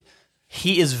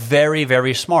he is very,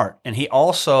 very smart. And he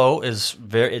also it's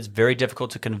very difficult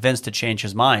to convince to change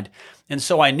his mind. And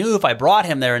so I knew if I brought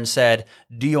him there and said,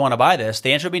 do you want to buy this?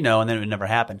 The answer would be no, and then it would never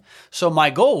happen. So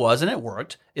my goal was, and it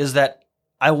worked, is that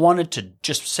I wanted to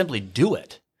just simply do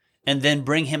it and then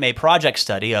bring him a project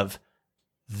study of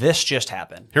this just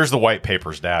happened. Here's the white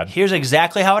papers, Dad. Here's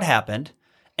exactly how it happened.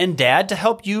 And Dad, to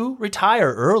help you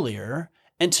retire earlier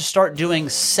and to start doing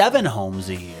 7 homes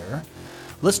a year,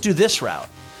 let's do this route.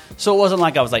 So it wasn't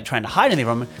like I was like trying to hide anything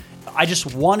from him. I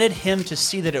just wanted him to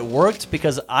see that it worked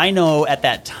because I know at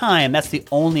that time that's the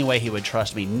only way he would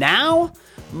trust me. Now,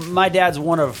 my dad's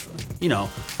one of,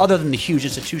 other than the huge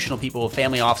institutional people,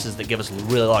 family offices that give us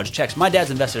really large checks, my dad's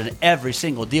invested in every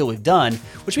single deal we've done,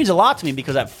 which means a lot to me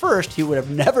because at first he would have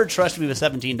never trusted me with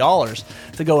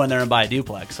 $17 to go in there and buy a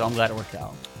duplex. So I'm glad it worked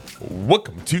out.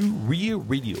 Welcome to Real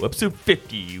Radio, episode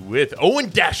 50 with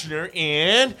Owen Dashner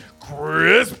and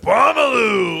Chris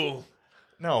Pomalu.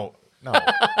 No.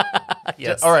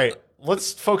 Yes. All right.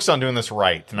 Let's focus on doing this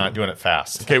right, not doing it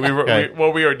fast. Okay, we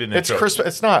already did It's Chris.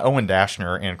 It's not Owen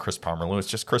Dashner and Chris Pomerleau. It's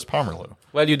just Chris Pomerleau.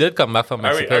 Well, you did come back from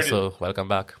Mexico, already so welcome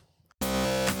back.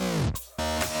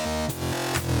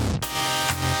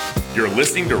 You're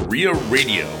listening to Real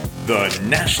Radio, the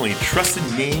nationally trusted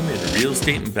name in real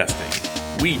estate investing.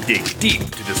 We dig deep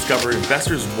to discover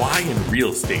investors' why in real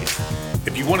estate.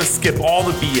 If you want to skip all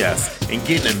the BS and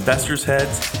get in investors'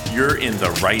 heads, you're in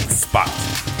the right spot.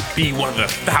 Be one of the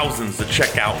thousands to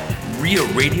check out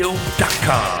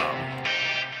realradio.com.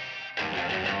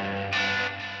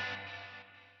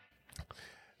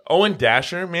 Owen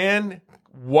Dashner, man,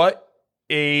 what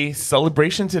a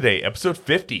celebration today. Episode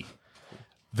 50.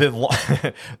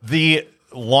 The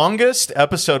longest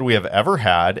episode we have ever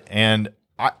had, and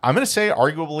I'm going to say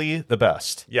arguably the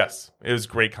best. Yes, it was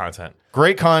great content.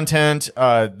 Great content.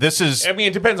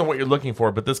 It depends on what you're looking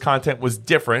for, but this content was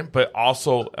different, but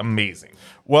also amazing.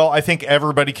 Well, I think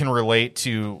everybody can relate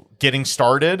to getting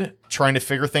started, trying to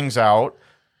figure things out,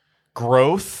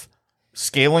 growth,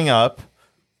 scaling up,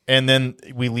 and then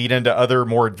we lead into other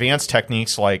more advanced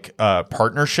techniques like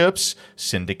partnerships,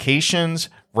 syndications,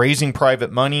 raising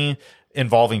private money,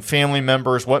 involving family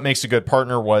members, what makes a good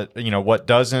partner, what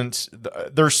doesn't.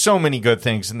 There's so many good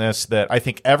things in this that I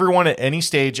think everyone at any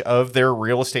stage of their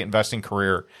real estate investing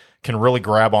career can really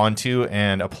grab onto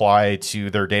and apply to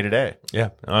their day-to-day. Yeah.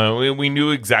 We knew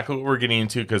exactly what we were getting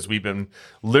into because we've been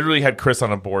literally had Chris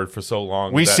on a board for so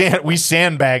long. We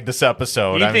sandbagged this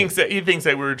episode. He thinks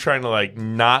that we were trying to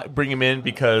not bring him in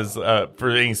because for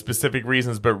any specific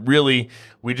reasons, but really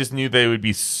we just knew they would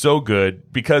be so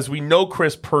good because we know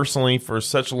Chris personally for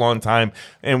such a long time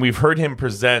and we've heard him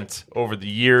present over the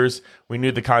years. We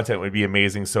knew the content would be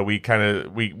amazing, so we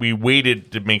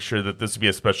waited to make sure that this would be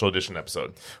a special edition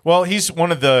episode. Well, he's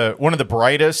one of the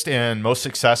brightest and most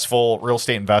successful real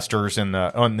estate investors in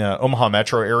the Omaha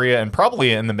metro area and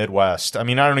probably in the Midwest. I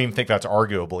mean, I don't even think that's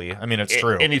arguably. I mean, it's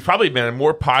true. And he's probably been in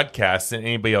more podcasts than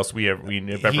anybody else we've ever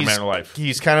met in our life.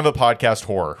 He's kind of a podcast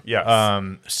whore.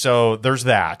 Yes. So there's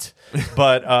that.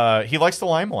 But he likes the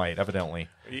limelight, evidently.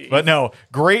 But no,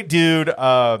 great dude.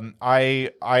 I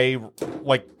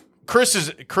like. Chris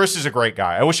is a great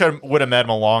guy. I wish I would have met him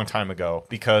a long time ago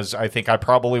because I think I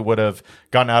probably would have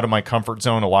gotten out of my comfort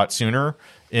zone a lot sooner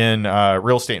in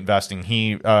real estate investing.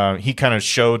 He kind of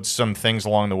showed some things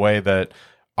along the way that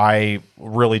I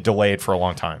really delayed for a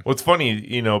long time. Well, it's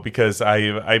funny, because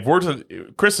I've worked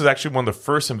with Chris is actually one of the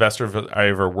first investors I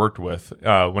ever worked with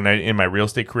in my real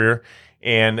estate career.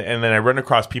 And then I run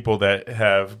across people that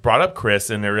have brought up Chris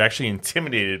and they're actually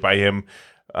intimidated by him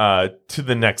to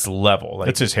the next level.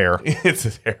 It's his hair. It's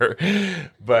his hair.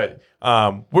 But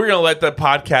we're gonna let the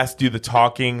podcast do the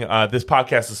talking. This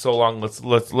podcast is so long.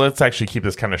 Let's actually keep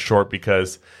this kind of short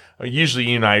because usually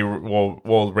you and I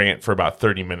will rant for about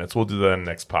 30 minutes. We'll do that in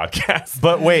the next podcast.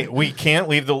 But wait, we can't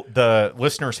leave the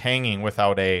listeners hanging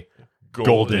without a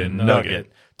golden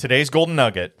nugget. Today's golden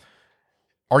nugget.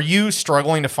 Are you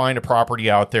struggling to find a property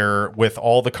out there with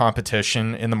all the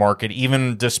competition in the market,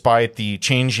 even despite the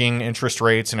changing interest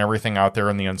rates and everything out there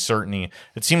and the uncertainty?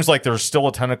 It seems like there's still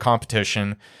a ton of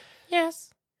competition.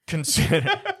 Yes. She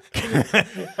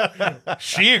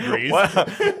agrees.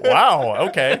 Wow.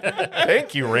 Okay.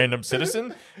 Thank you, random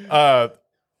citizen.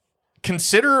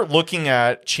 Consider looking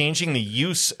at changing the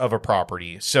use of a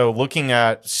property. So looking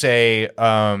at, say,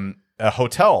 a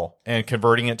hotel and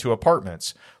converting it to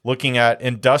apartments, looking at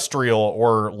industrial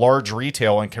or large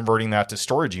retail and converting that to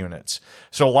storage units.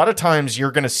 So a lot of times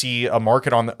you're going to see a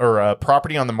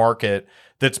property on the market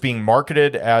that's being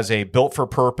marketed as a built for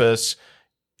purpose,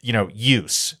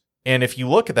 use. And if you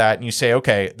look at that and you say,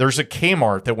 okay, there's a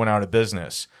Kmart that went out of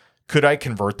business. Could I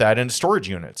convert that into storage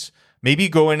units? maybe you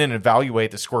go in and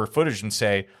evaluate the square footage and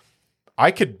say,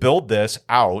 I could build this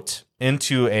out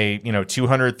into a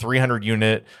 200, 300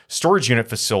 unit storage unit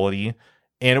facility,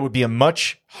 and it would be a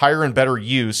much higher and better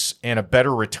use and a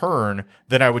better return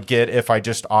than I would get if I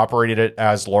just operated it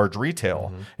as large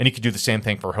retail. And you could do the same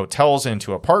thing for hotels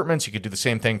into apartments. You could do the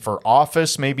same thing for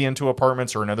office, maybe into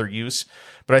apartments or another use.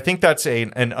 But I think that's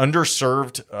an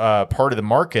underserved part of the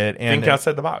market. And Think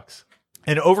outside the box.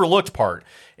 an overlooked part.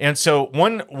 And so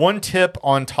one tip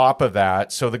on top of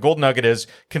that, so the gold nugget is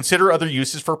consider other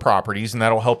uses for properties, and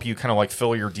that'll help you kind of like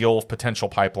fill your deal potential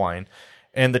pipeline.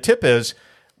 And the tip is,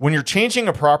 when you're changing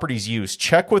a property's use,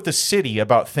 check with the city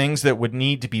about things that would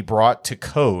need to be brought to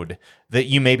code that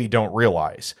you maybe don't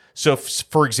realize. So,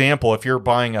 for example, if you're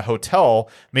buying a hotel,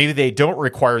 maybe they don't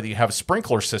require that you have a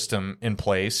sprinkler system in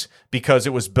place because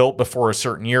it was built before a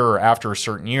certain year or after a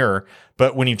certain year.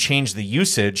 But when you change the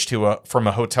usage from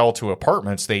a hotel to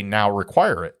apartments, they now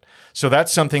require it. So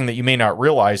that's something that you may not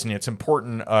realize, and it's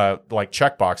important, like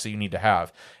checkbox that you need to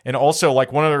have. And also,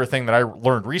 like one other thing that I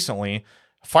learned recently,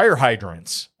 fire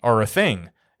hydrants are a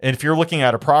thing. And if you're looking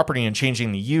at a property and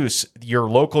changing the use, your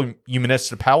local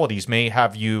municipalities may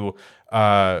have you,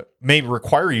 may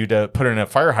require you to put in a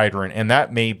fire hydrant, and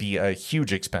that may be a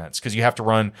huge expense because you have to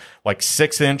run like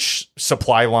 6-inch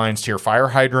supply lines to your fire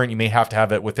hydrant. You may have to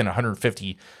have it within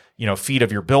 150 feet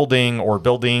of your building or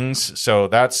buildings. So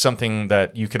that's something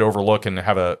that you could overlook and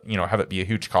have it be a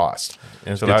huge cost.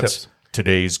 And so good that's tips.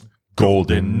 today's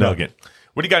golden nugget.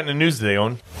 What do you got in the news today,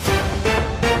 Owen?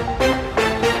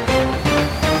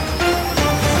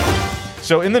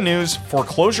 So in the news,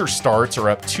 foreclosure starts are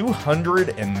up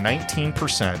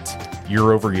 219%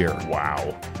 year over year.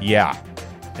 Wow. Yeah.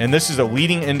 And this is a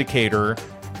leading indicator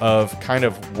of kind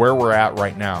of where we're at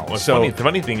right now. Well, the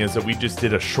funny thing is that we just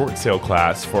did a short sale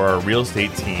class for our real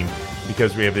estate team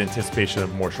because we have anticipation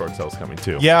of more short sales coming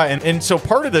too. Yeah, and so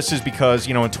part of this is because,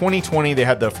 in 2020 they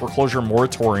had the foreclosure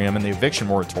moratorium and the eviction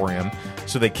moratorium.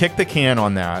 So they kicked the can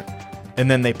on that,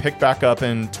 and then they picked back up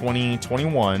in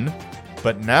 2021.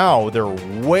 But now they're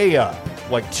way up,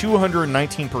 like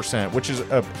 219%, which is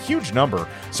a huge number.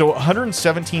 So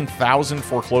 117,000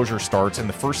 foreclosure starts in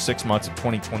the first 6 months of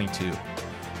 2022.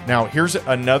 Now, here's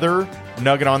another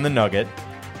nugget on the nugget.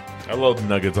 I love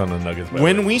nuggets on the nuggets.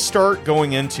 If we start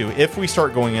going into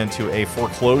a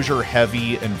foreclosure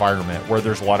heavy environment where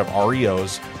there's a lot of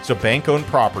REOs, so bank owned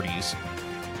properties,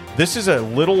 this is a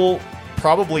little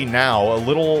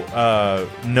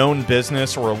known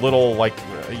business, or a little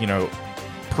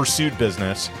pursued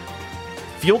business.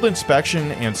 Field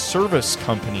inspection and service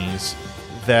companies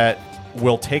that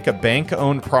will take a bank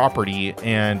owned property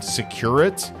and secure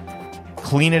it,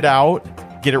 clean it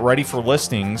out, get it ready for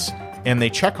listings, and they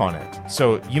check on it.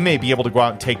 So you may be able to go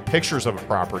out and take pictures of a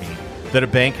property that a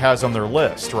bank has on their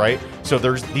list, right? So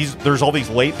there's all these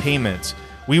late payments.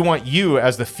 We want you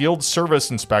as the field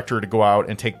service inspector to go out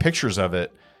and take pictures of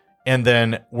it. And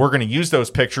then we're going to use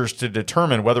those pictures to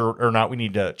determine whether or not we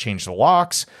need to change the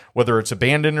locks, whether it's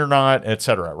abandoned or not, et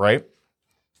cetera, right?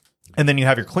 And then you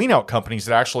have your clean out companies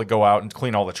that actually go out and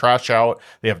clean all the trash out.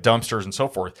 They have dumpsters and so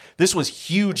forth. This was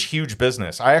huge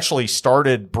business. I actually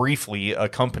started briefly a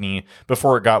company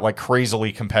before it got like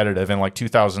crazily competitive in like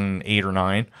 2008 or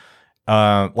 9,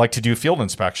 to do field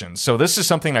inspections. So this is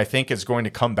something I think is going to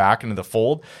come back into the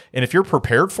fold. And if you're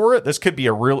prepared for it, this could be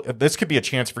a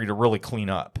chance for you to really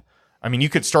clean up. I mean, you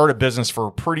could start a business for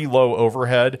pretty low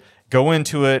overhead, go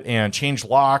into it and change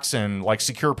locks and like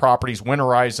secure properties,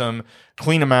 winterize them,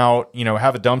 clean them out,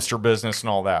 have a dumpster business and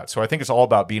all that. So I think it's all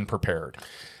about being prepared.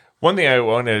 One thing I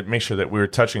want to make sure that we're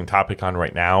touching topic on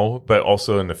right now, but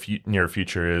also in the near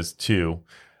future is too,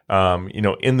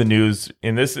 in the news,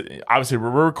 in this, obviously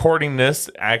we're recording this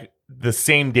at the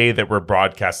same day that we're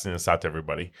broadcasting this out to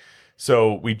everybody.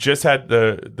 So we just had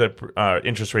the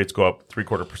interest rates go up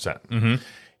 0.75%. Mm-hmm.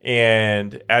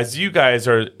 And as you guys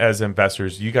are, as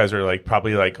investors, you guys are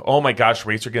probably like, oh my gosh,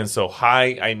 rates are getting so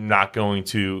high, I'm not going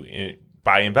to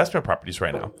buy investment properties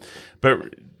right now.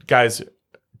 But guys,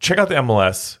 check out the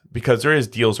MLS because there is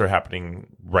deals are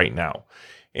happening right now.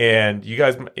 And you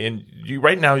guys,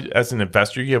 right now as an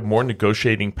investor, you have more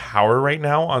negotiating power right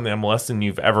now on the MLS than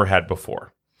you've ever had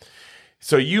before.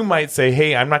 So you might say,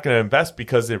 hey, I'm not going to invest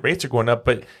because the rates are going up.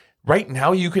 But right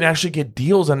now you can actually get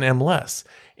deals on the MLS.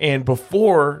 And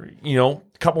before, a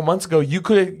couple months ago, you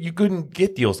couldn't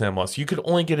get deals in MLS. You could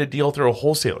only get a deal through a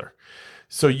wholesaler.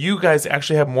 So you guys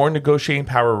actually have more negotiating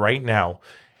power right now,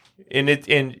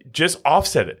 and just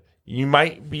offset it. You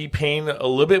might be paying a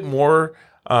little bit more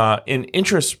in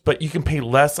interest, but you can pay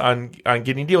less on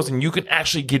getting deals, and you can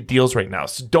actually get deals right now.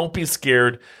 So don't be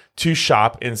scared to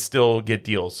shop and still get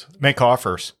deals. Make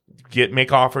offers.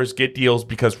 make offers, get deals,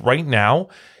 because right now,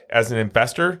 as an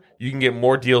investor, you can get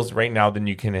more deals right now than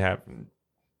you can have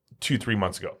 2-3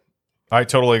 months ago. I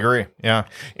totally agree. Yeah.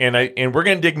 And we're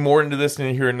going to dig more into this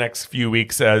in here in the next few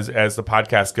weeks as the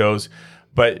podcast goes.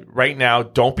 But right now,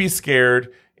 don't be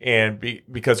scared,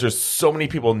 because there's so many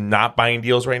people not buying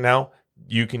deals right now.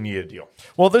 You can need a deal.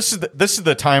 Well, this is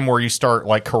the time where you start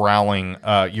like corralling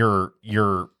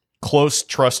your close,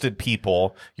 trusted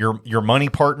people, your money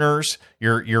partners,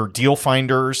 your deal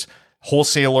finders,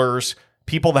 wholesalers,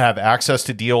 people that have access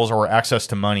to deals or access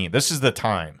to money. This is the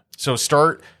time. So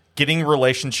start getting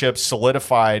relationships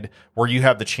solidified where you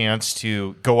have the chance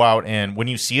to go out, and when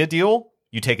you see a deal,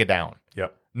 you take it down.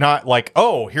 Yep. Not like,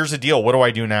 oh, here's a deal. What do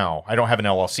I do now? I don't have an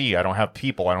LLC. I don't have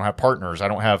people. I don't have partners. I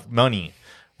don't have money.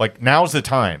 Like, now's the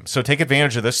time. So take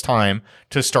advantage of this time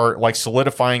to start like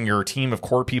solidifying your team of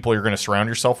core people you're going to surround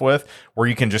yourself with, where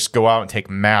you can just go out and take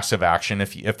massive action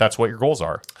if that's what your goals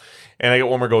are. And I got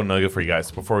one more golden nugget for you guys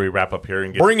before we wrap up here.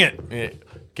 Bring it.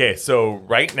 Okay, so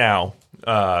right now,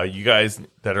 you guys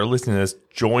that are listening to this,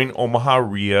 join Omaha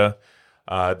RIA.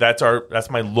 That's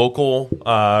my local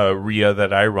RIA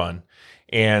that I run.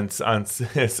 And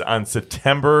it's on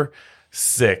September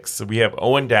 6th, we have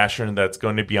Owen Dasher that's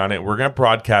going to be on it. We're going to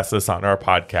broadcast this on our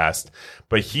podcast,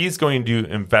 but he's going to do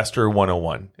Investor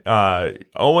 101.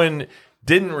 Owen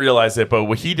didn't realize it, but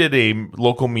he did a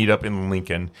local meetup in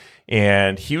Lincoln,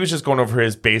 and he was just going over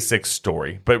his basic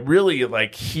story. But really,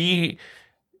 he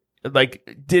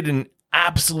did an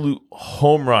absolute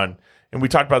home run. And we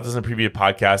talked about this in a previous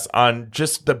podcast on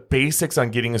just the basics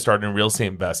on getting started in real estate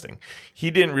investing.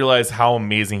 He didn't realize how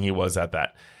amazing he was at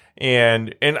that.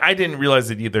 And I didn't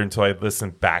realize it either until I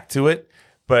listened back to it.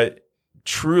 But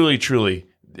truly,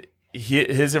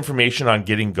 his information on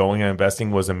getting going and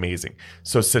investing was amazing.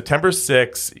 So September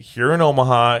 6th here in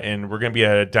Omaha, and we're going to be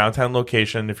at a downtown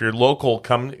location. If you're local,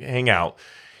 come hang out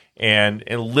and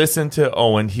listen to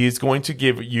Owen. He's going to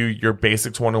give you your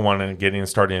basics 101 on getting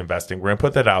started investing. We're going to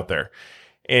put that out there.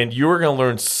 And you're going to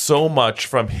learn so much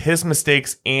from his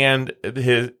mistakes and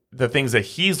the things that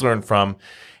he's learned from.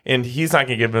 And he's not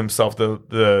going to give himself the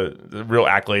real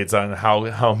accolades on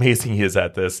how amazing he is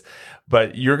at this.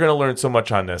 But you're going to learn so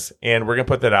much on this. And we're going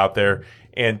to put that out there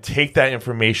and take that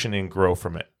information and grow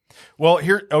from it. Well,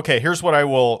 here's what I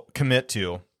will commit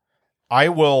to. I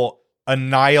will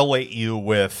annihilate you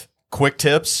with quick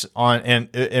tips on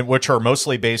and which are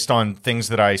mostly based on things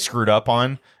that I screwed up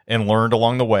on and learned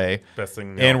along the way. Best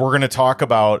thing. And we're going to talk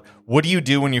about, what do you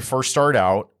do when you first start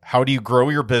out? How do you grow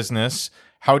your business?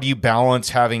 How do you balance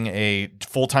having a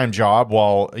full-time job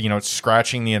while,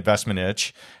 scratching the investment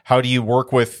itch? How do you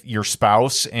work with your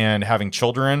spouse and having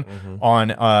children on,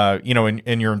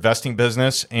 in your investing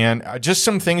business? And just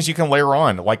some things you can layer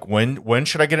on, like when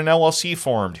should I get an LLC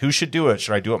formed? Who should do it?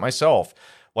 Should I do it myself?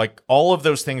 Like, all of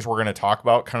those things we're going to talk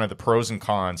about, kind of the pros and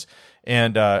cons.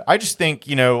 And I just think,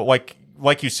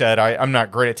 like you said, I'm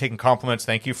not great at taking compliments.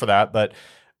 Thank you for that. But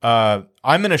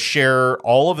I'm going to share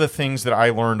all of the things that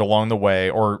I learned along the way,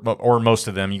 or most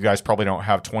of them. You guys probably don't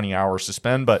have 20 hours to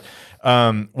spend, but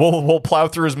we'll plow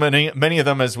through as many of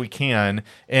them as we can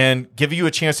and give you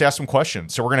a chance to ask some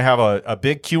questions. So we're going to have a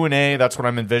big Q&A. That's what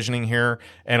I'm envisioning here,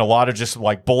 and a lot of just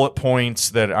like bullet points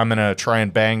that I'm going to try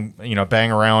and bang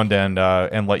around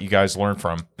and let you guys learn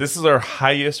from. This is our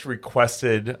highest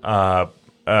requested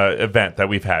event that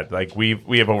we've had. Like,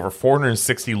 we have over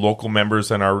 460 local members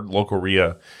in our local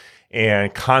RIA,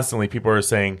 and constantly people are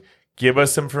saying, give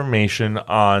us information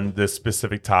on this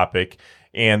specific topic.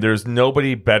 And there's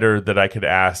nobody better that I could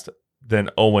ask than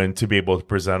Owen to be able to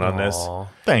present on this.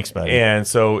 Thanks, buddy. And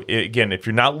so, again, if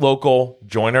you're not local,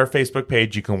 join our Facebook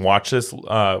page. You can watch this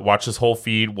whole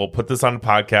feed. We'll put this on the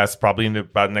podcast probably in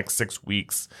about the next 6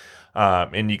 weeks,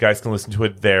 and you guys can listen to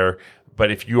it there.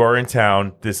 But if you are in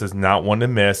town, this is not one to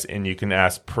miss, and you can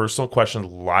ask personal questions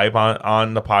live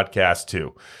on the podcast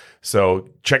too. So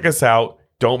check us out.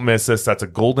 Don't miss us. That's a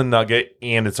golden nugget,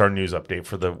 and it's our news update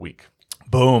for the week.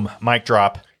 Boom. Mic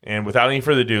drop. And without any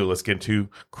further ado, let's get into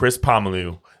Chris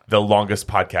Pomalu, the longest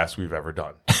podcast we've ever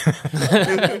done.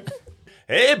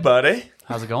 Hey, buddy.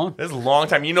 How's it going? This is a long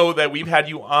time. You know that we've had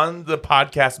you on the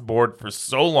podcast board for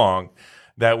so long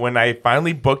that when I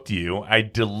finally booked you,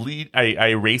 I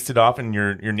erased it off, and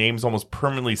your name's almost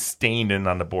permanently stained in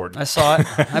on the board. I saw it.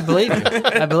 I believe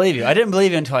you. I didn't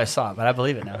believe you until I saw it, but I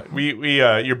believe it now. We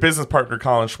your business partner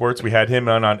Colin Schwartz, we had him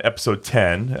on episode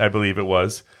 10, I believe it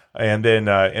was. And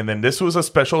then this was a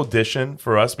special edition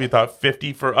for us. We thought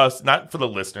 50 for us, not for the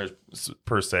listeners.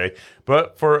 per se,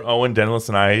 but for Owen, Dennis,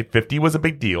 and I, 50 was a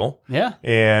big deal. Yeah.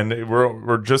 And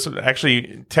we're just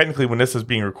actually technically when this is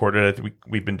being recorded, I think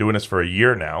we've been doing this for a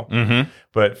year now. Mm-hmm.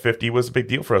 But 50 was a big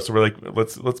deal for us. So we're like,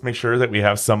 let's make sure that we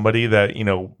have somebody that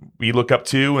we look up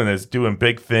to and is doing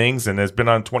big things and has been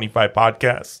on 25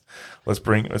 podcasts. Let's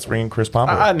bring in Chris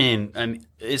Palmer. I mean,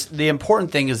 it's the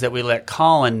important thing is that we let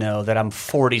Colin know that I'm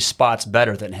 40 spots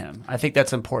better than him. I think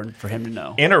that's important for him to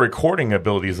know. And our recording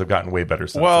abilities have gotten way better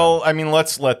since Well, I mean,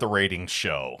 let's let the ratings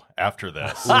show after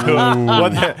this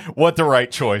what the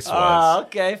right choice was.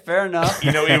 Okay, fair enough.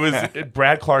 then. It was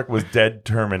Brad Clark was dead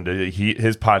determined.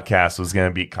 His podcast was going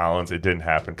to beat Colin's. It didn't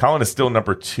happen. Colin is still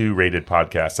number 2 rated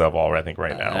podcast of all, I think,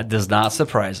 right now. That does not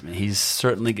surprise me. He's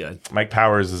certainly good. Mike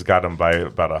Powers has got him by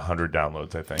about 100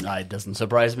 downloads, I think. It doesn't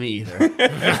surprise me either.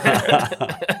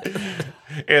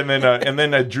 And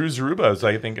then Drew Zaruba is,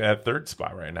 I think, at 3rd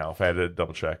spot right now, if I had to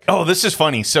double check. Oh, this is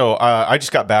funny. So I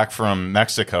just got back from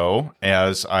Mexico,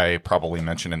 as I probably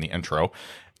mentioned in the intro,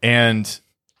 and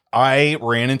I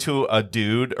ran into a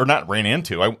dude, or not ran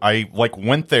into, I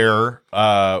went there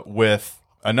with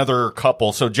another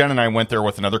couple. So Jen and I went there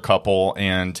with another couple,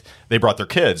 and they brought their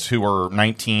kids who were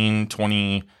 19,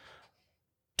 20,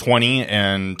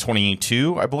 and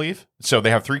 22, I believe. So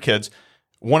they have 3 kids.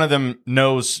 One of them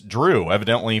knows Drew,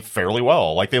 evidently, fairly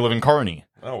well. Like, they live in Kearney,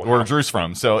 where Drew's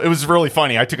from. So it was really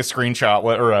funny. I took a screenshot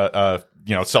or a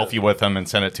selfie with him and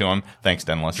sent it to him. Thanks,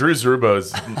 Dennis. Drew Zaruba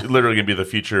is literally going to be the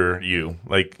future you.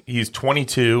 Like, he's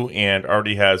 22 and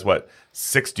already has,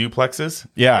 6 duplexes?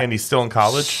 Yeah. And he's still in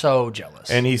college. So jealous.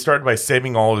 And he started by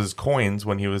saving all of his coins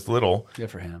when he was little.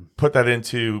 Good for him. Put that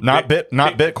into... Not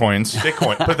Bitcoins.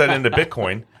 Bitcoin. Put that into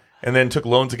Bitcoin. And then took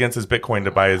loans against his Bitcoin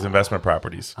to buy his investment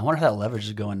properties. I wonder how that leverage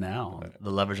is going now. The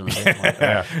leverage on the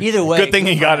Bitcoin. Either way, Good thing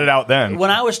he got it out then.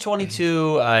 when I was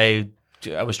 22, I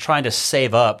was trying to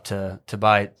save up to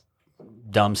buy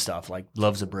dumb stuff like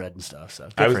loaves of bread and stuff. So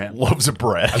good for him. Loaves of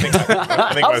bread.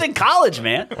 I was in college,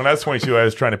 man. When I was 22, I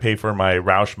was trying to pay for my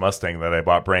Roush Mustang that I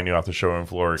bought brand new off the showroom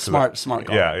floor. Smart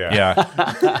call. Yeah.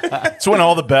 Yeah. It's when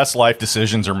all the best life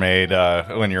decisions are made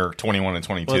when you're 21 and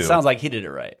 22. Well, it sounds like he did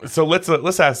it right. So let's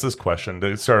ask this question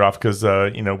to start off because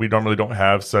we normally don't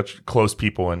have such close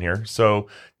people in here. So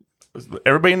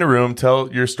everybody in the room,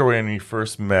 tell your story when you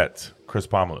first met Chris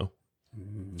Palmer.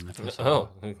 Oh,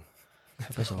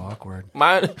 I feel so awkward.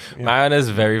 mine is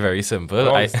very, very simple.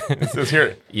 Let's hear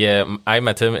it. Yeah, I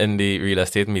met him in the real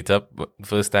estate meetup.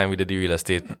 First time we did the real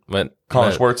estate.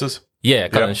 Colin Schwartz's? Yeah,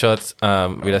 Colin Schwartz,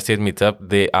 real estate meetup.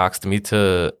 They asked me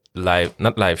to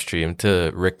not live stream,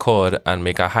 to record and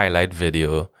make a highlight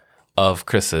video of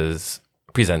Chris's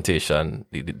presentation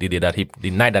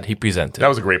the night that he presented. That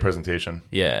was a great presentation.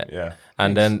 Yeah. Yeah.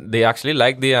 And then they actually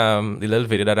liked the little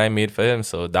video that I made for him.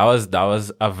 So that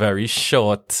was a very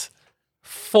short,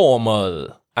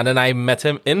 formal. And then I met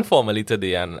him informally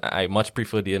today, and I much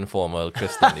prefer the informal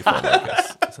Chris than the formal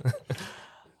Chris.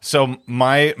 So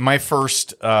my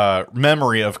first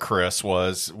memory of Chris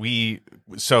was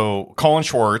Colin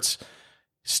Schwartz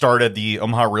started the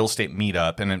Omaha Real Estate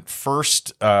Meetup, and at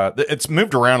first it's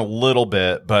moved around a little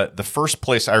bit, but the first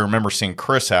place I remember seeing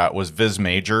Chris at was Viz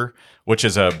Major, which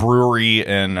is a brewery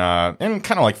in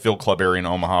kind of like Field Club area in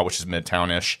Omaha, which is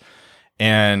Midtown-ish.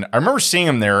 And I remember seeing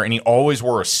him there, and he always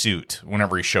wore a suit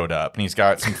whenever he showed up, and he's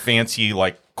got some fancy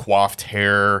coiffed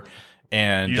hair.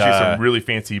 And usually some really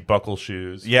fancy buckle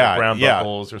shoes, brown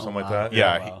buckles or something like that.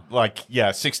 Yeah,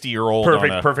 60-year-old,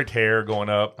 perfect hair going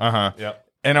up. Yep.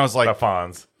 And I was like,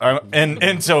 Fonz.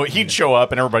 And so he'd show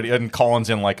up, and everybody, and Colin's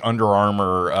in Under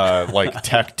Armour,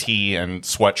 tech tee and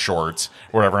sweat shorts,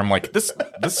 or whatever. I'm like, this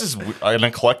is an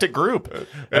eclectic group,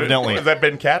 evidently. Was that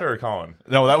Ben Cat or Colin?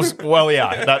 No, that was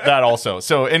that also.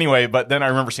 So anyway, but then I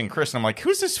remember seeing Chris, and I'm like,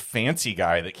 who's this fancy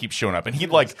guy that keeps showing up? And he'd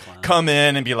come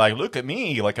in and be like, look at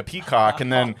me, like a peacock,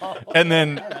 and then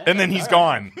he's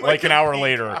gone an hour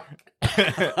later.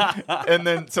 And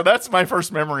then so that's my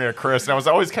first memory of Chris, and I was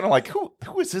always kind of like,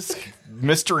 who is this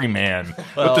mystery man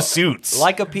with the suits?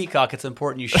 Like a peacock, it's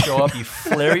important you show up, you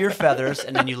flare your feathers,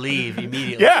 and then you leave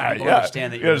immediately. People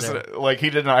understand that you're there. Like he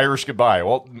did an Irish goodbye,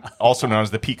 also known as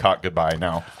the peacock goodbye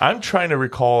now. I'm trying to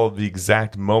recall the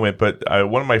exact moment, but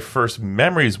one of my first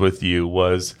memories with you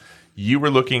was you were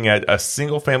looking at a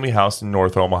single family house in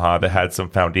North Omaha that had some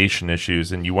foundation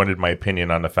issues, and you wanted my opinion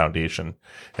on the foundation.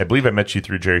 I believe I met you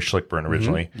through Jerry Schlickburn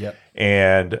originally. Mm-hmm. Yep.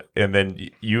 And then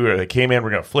you came in, we're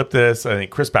going to flip this. I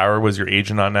think Chris Bauer was your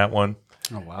agent on that one.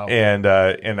 Oh, wow. And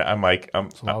I'm like,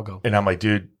 I'll go. And I'm like,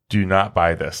 dude, do not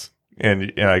buy this.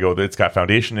 And I go, it's got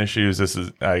foundation issues.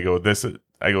 I go,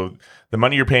 the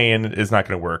money you're paying is not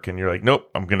going to work. And you're like, nope,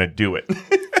 I'm going to do it.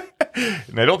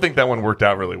 And I don't think that one worked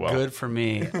out really well. Good for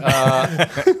me. I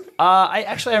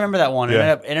remember that one.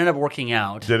 Yeah. It ended up working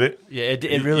out. Did it? Yeah,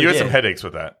 it really You had did. some headaches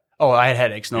with that. Oh, I had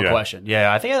headaches, no Yeah. question.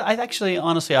 Yeah, I think I actually,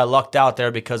 honestly, I lucked out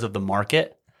there because of the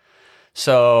market.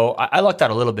 So I lucked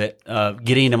out a little bit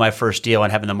getting into my first deal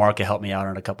and having the market help me out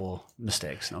on a couple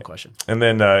mistakes, no question. And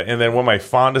then one of my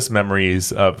fondest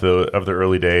memories of the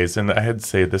early days, and I had to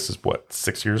say this is what,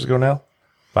 6 years ago now,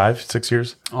 5, 6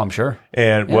 years, Oh, I'm sure.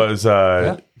 and was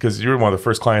because you were one of the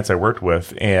first clients I worked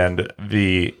with, and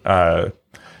the oh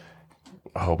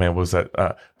man, what was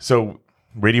that? So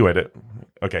radio edit,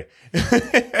 okay.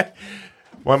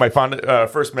 One of my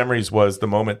first memories was the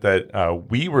moment that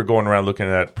we were going around looking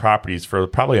at properties for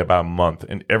probably about a month.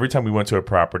 And every time we went to a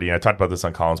property, and I talked about this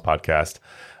on Colin's podcast,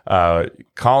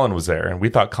 Colin was there, and we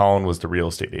thought Colin was the real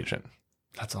estate agent.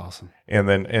 That's awesome. And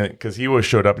then, because he always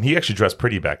showed up, and he actually dressed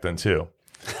pretty back then too,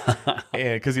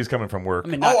 and because he was coming from work. I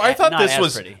mean, I thought not this as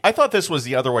was. pretty. I thought this was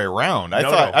the other way around. I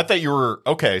No, thought. no. I thought you were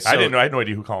okay. So, I didn't know. I had no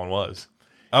idea who Colin was.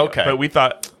 Okay, But we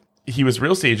thought he was a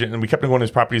real estate agent, and we kept on going to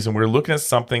his properties, and we were looking at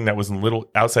something that was in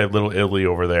outside Little Italy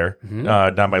over there,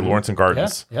 down by Lawrence and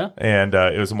Gardens. Yeah. And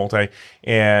it was a multi.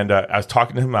 And I was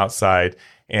talking to him outside,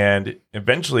 and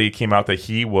eventually it came out that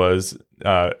he was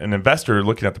an investor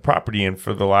looking at the property. And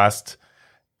for the last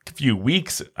few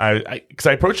weeks, because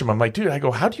I approached him, I'm like, dude, I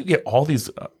go, how do you get all these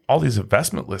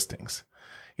investment listings?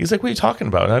 He's like, what are you talking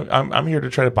about? I'm here to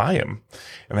try to buy him.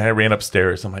 And then I ran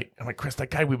upstairs. I'm like, Chris,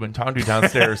 that guy we've been talking to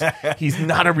downstairs, he's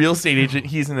not a real estate agent.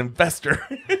 He's an investor.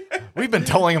 we've been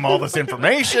telling him all this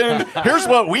information. Here's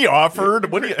what we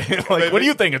offered. What do you like? What do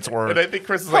you think it's worth? And I think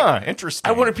Chris is like, interesting.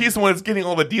 I want a piece of one that's getting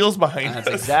all the deals behind That's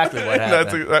us. exactly what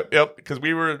happened. Yep, because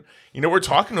we were, we're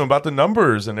talking to him about the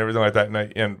numbers and everything like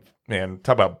that. And man,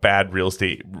 talk about bad real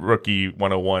estate rookie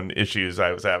 101 issues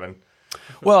I was having.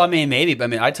 Well, I mean, maybe, but I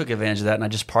mean, I took advantage of that and I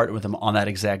just partnered with him on that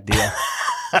exact deal.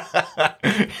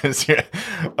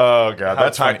 Oh god,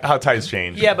 that's funny. How ties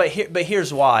change. Yeah, but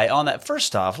here's why. On that,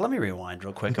 first off, let me rewind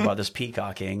real quick about this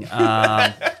peacocking.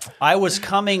 I was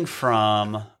coming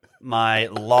from my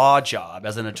law job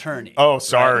as an attorney. Oh,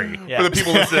 sorry. Yeah. For the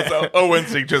people listening,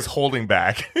 Owen's just holding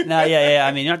back. No, yeah.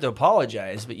 I mean, you don't have to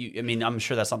apologize, but I'm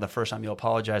sure that's not the first time you'll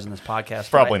apologize in this podcast.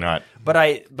 Probably not. But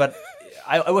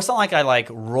it was not like I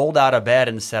rolled out of bed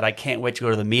and said, I can't wait to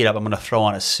go to the meetup. I'm going to throw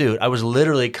on a suit. I was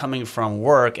literally coming from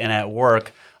work, and at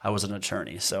work, I was an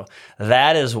attorney. So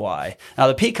that is why. Now,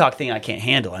 the peacock thing I can't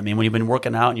handle. I mean, when you've been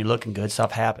working out and you're looking good,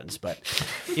 stuff happens. But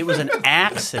it was an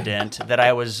accident that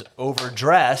I was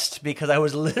overdressed because I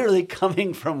was literally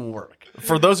coming from work.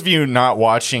 For those of you not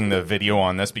watching the video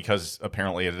on this, because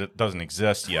apparently it doesn't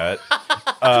exist yet,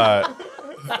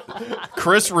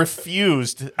 Chris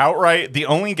refused outright. The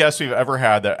only guest we've ever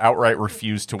had that outright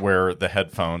refused to wear the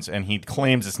headphones, and he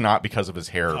claims it's not because of his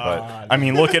hair. But I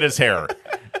mean, look at his hair.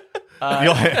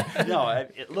 No,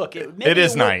 look, It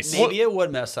is nice. Maybe it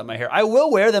would mess up my hair. I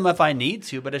will wear them if I need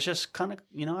to, but it's just kind of,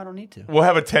 I don't need to. We'll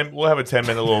have a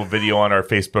 10-minute little video on our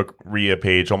Facebook RIA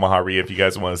page, Omaha RIA, if you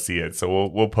guys want to see it. So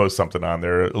we'll post something on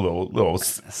there, a little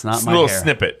It's not my little hair.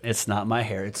 snippet. It's not my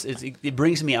hair. It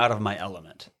brings me out of my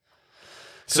element.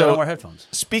 I So don't wear headphones.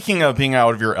 speaking of being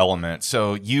out of your element,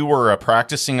 so you were a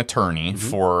practicing attorney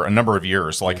for a number of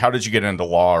years. Like, how did you get into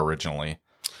law originally?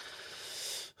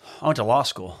 I went to law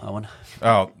school, Owen.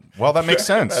 Oh, well, that makes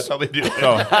sense. That's how they do it.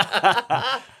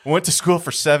 So, went to school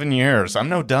for 7 years. I'm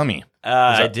no dummy.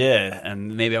 I did,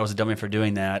 and maybe I was a dummy for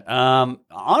doing that.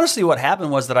 Honestly, what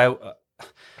happened was that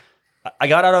I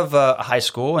got out of high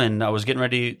school, and I was getting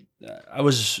ready. I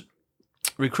was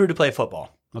recruited to play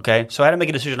football. Okay, so I had to make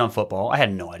a decision on football. I had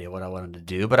no idea what I wanted to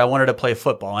do, but I wanted to play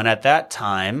football. And at that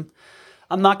time,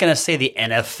 I'm not going to say the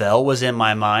NFL was in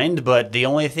my mind, but the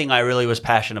only thing I really was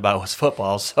passionate about was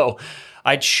football. So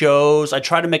I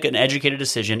tried to make an educated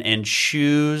decision and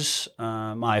choose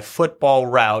my football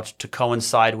route to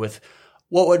coincide with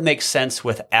what would make sense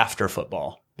with after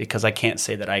football, because I can't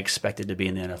say that I expected to be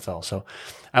in the NFL. So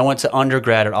I went to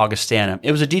undergrad at Augustana.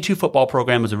 It was a D2 football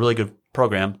program. It was a really good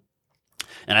program.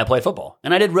 And I played football,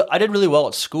 and I did really well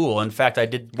at school. In fact, I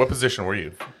did. What position were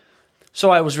you? So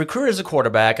I was recruited as a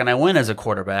quarterback, and I went as a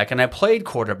quarterback, and I played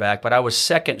quarterback, but I was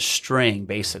second string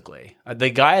basically. The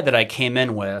guy that I came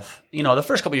in with, the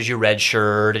first couple of years you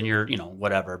redshirt and you're,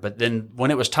 whatever. But then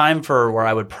when it was time for where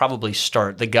I would probably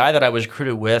start, the guy that I was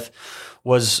recruited with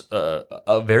was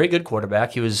a very good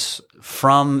quarterback. He was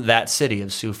from that city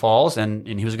of Sioux Falls, and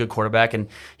he was a good quarterback, and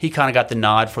he kind of got the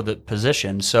nod for the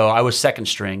position. So I was second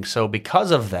string. So because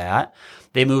of that,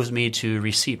 they moved me to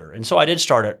receiver. And so I did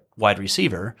start at wide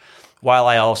receiver while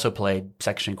I also played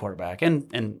second string quarterback.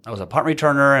 And I was a punt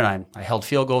returner, and I held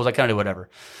field goals. I kind of did whatever.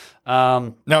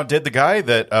 Now, did the guy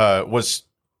that was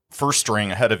first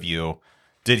string ahead of you,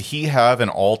 did he have an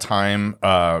all-time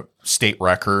state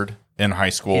record in high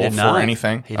school for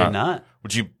anything? He did not.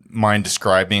 Would you mind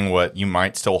describing what you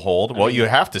might still hold? Well, you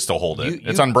have to still hold it.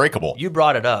 It's unbreakable. You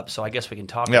brought it up, so I guess we can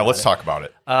talk about it. Yeah, let's talk about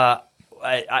it.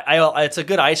 It's a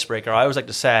good icebreaker. I always like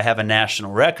to say I have a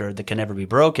national record that can never be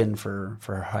broken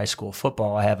for high school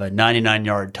football. I have a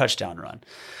 99-yard touchdown run.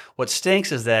 What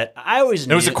stinks is that I always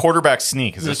knew it was a quarterback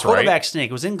sneak. Is this right? Quarterback sneak.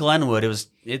 It was in Glenwood.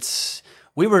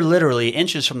 We were literally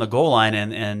inches from the goal line,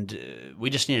 and we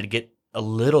just needed to get a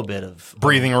little bit of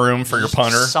breathing room for your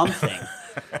punter, something.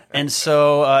 And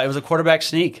so it was a quarterback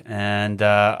sneak, and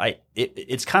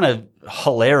it's kind of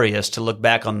hilarious to look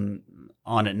back on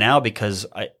it now because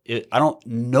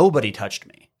nobody touched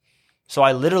me. So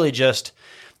I literally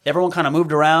everyone kind of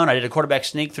moved around. I did a quarterback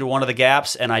sneak through one of the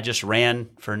gaps, and I just ran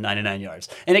for 99 yards.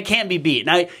 And it can't be beat.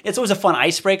 Now, it's always a fun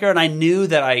icebreaker, and I knew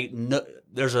that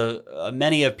there's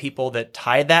many of people that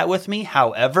tied that with me.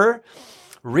 However,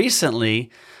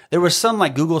 recently, there was some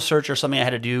like Google search or something I had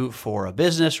to do for a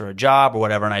business or a job or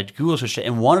whatever, and I Google searched it,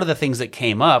 and one of the things that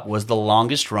came up was the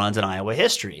longest runs in Iowa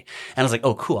history. And I was like,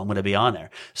 oh, cool, I'm going to be on there.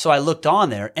 So I looked on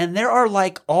there, and there are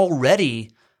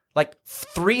already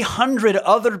 300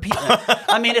 other people.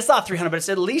 I mean, it's not 300, but it's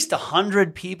at least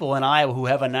 100 people in Iowa who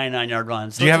have a 99-yard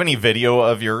run. So do you have any video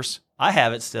of yours? I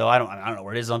have it still. I don't know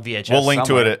where it is on VHS. We'll link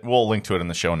to it in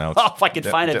the show notes. Oh, if I could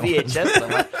find a VHS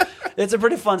somewhere. It's a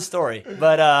pretty fun story.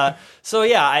 But so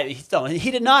yeah,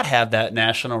 he did not have that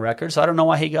national record, so I don't know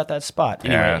why he got that spot.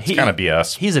 Anyway, yeah, it's kind of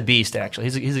BS. He's a beast, actually.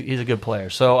 He's a good player.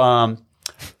 So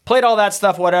played all that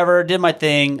stuff, whatever. Did my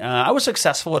thing. I was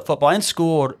successful at football in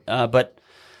school, but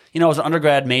I was an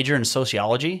undergrad major in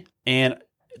sociology, and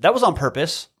that was on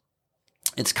purpose.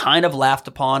 It's kind of laughed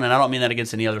upon, and I don't mean that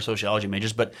against any other sociology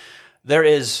majors, but there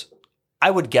is, I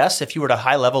would guess, if you were to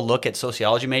high level look at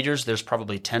sociology majors, there's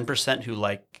probably 10%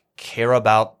 who care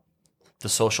about the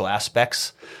social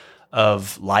aspects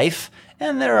of life,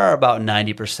 and there are about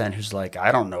 90% who's like,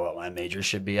 I don't know what my major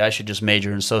should be. I should just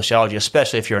major in sociology,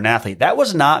 especially if you're an athlete. That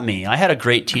was not me. I had a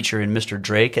great teacher in Mr.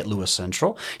 Drake at Lewis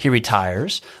Central. He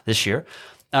retires this year.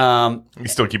 You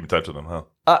still keep in touch with him, huh?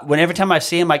 Every time I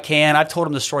see him, I can. I've told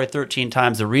him the story 13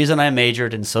 times. The reason I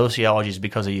majored in sociology is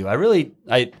because of you.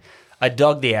 I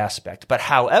dug the aspect. But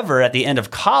however, at the end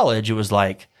of college, it was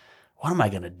like, what am I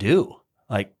going to do?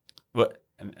 What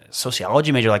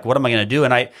sociology major? What am I going to do?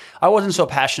 And I wasn't so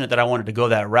passionate that I wanted to go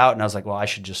that route. And I was like, well, I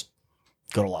should just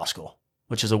go to law school,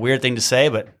 which is a weird thing to say,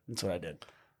 but that's what I did.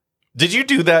 Did you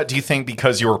do that, do you think,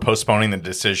 because you were postponing the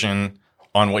decision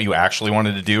on what you actually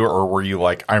wanted to do, or were you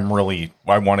like, I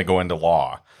want to go into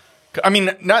law? I mean,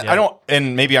 I don't,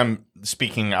 and maybe I'm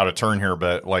speaking out of turn here,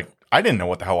 but I didn't know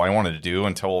what the hell I wanted to do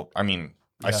until,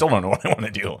 I still don't know what I want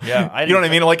to do. Yeah. You know what I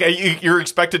mean? You're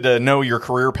expected to know your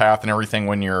career path and everything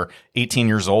when you're 18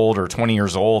 years old or 20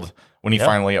 years old when you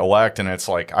finally elect. And it's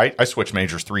like, I switched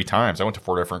majors 3 times. I went to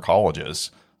 4 different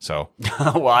colleges. So,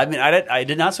 well, I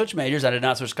did not switch majors. I did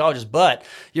not switch colleges, but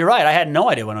you're right. I had no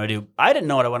idea what I wanted to do. I didn't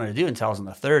know what I wanted to do until I was in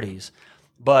the 30s.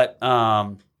 But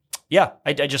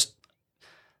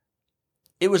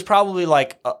it was probably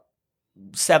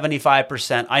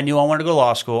 75%. I knew I wanted to go to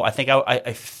law school. I think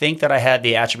that I had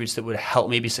the attributes that would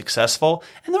help me be successful.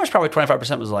 And there was probably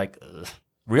 25% was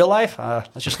real life.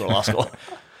 Let's just go to law school.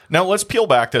 Now, let's peel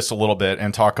back this a little bit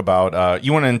and talk about,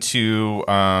 you went into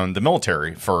the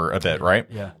military for a bit, right?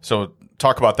 Yeah. So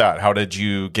talk about that. How did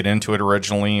you get into it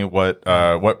originally? What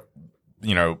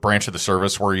branch of the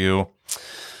service were you?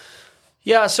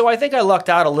 Yeah, so I think I lucked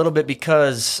out a little bit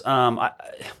because I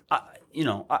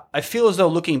feel as though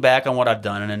looking back on what I've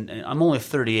done, and I'm only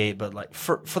 38, but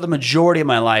for the majority of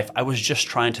my life, I was just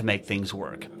trying to make things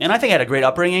work. And I think I had a great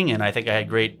upbringing, and I think I had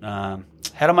great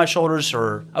head on my shoulders,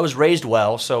 or I was raised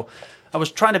well. So I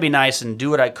was trying to be nice and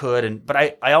do what I could.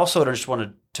 But I also just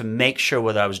wanted to make sure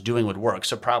what I was doing would work.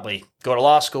 So probably go to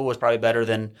law school was probably better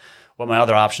than what my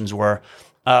other options were.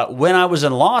 When I was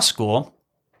in law school,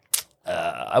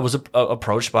 I was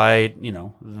approached by,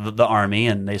 the Army,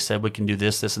 and they said, we can do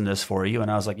this, this, and this for you.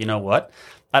 And I was like, you know what?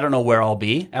 I don't know where I'll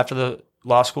be after the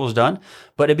law school is done,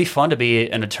 but it'd be fun to be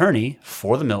an attorney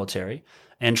for the military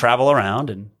and travel around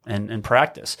and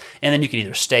practice. And then you can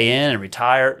either stay in and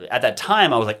retire. At that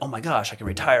time, I was like, oh my gosh, I can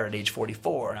retire at age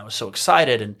 44. And I was so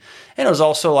excited. And it was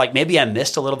also maybe I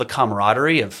missed a little of the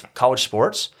camaraderie of college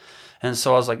sports. And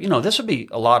so I was like, this would be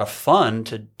a lot of fun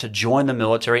to join the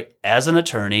military as an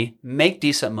attorney, make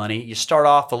decent money. You start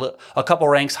off a couple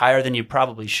ranks higher than you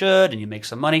probably should, and you make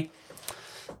some money.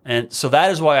 And so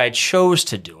that is why I chose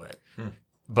to do it.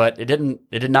 But it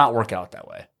did not work out that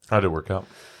way. How did it work out?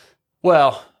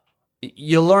 Well,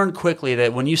 you learn quickly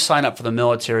that when you sign up for the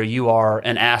military, you are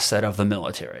an asset of the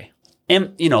military.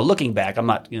 And looking back, I'm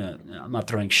not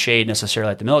throwing shade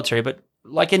necessarily at the military, but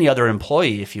like any other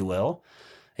employee, if you will,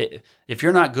 if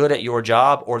you're not good at your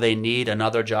job or they need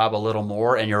another job a little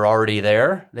more and you're already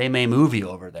there, they may move you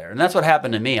over there. And that's what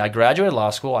happened to me. I graduated law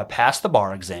school. I passed the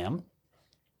bar exam.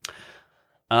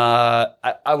 I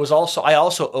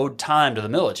also owed time to the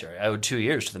military. I owed 2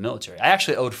 years to the military. I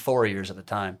actually owed 4 years at the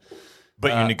time.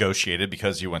 But you negotiated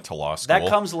because you went to law school. That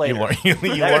comes later. You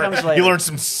Comes later. learned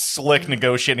some slick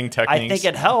negotiating techniques. I think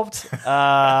it helped.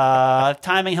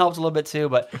 Timing helped a little bit too.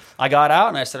 But I got out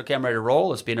and I said, okay, I'm ready to roll.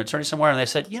 Let's be an attorney somewhere. And they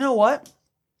said, you know what?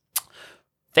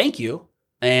 Thank you.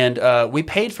 And we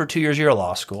paid for 2 years of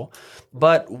law school,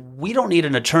 but we don't need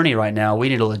an attorney right now. We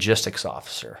need a logistics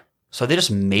officer. So they just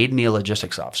made me a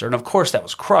logistics officer. And of course, that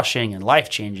was crushing and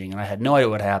life-changing, and I had no idea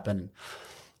what happened.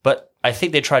 But I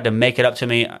think they tried to make it up to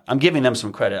me. I'm giving them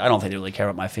some credit. I don't think they really care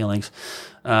about my feelings.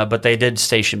 But they did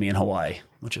station me in Hawaii,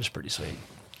 which was pretty sweet.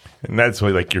 And that's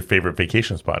like your favorite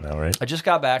vacation spot now, right? I just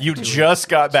got back. You just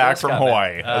got back from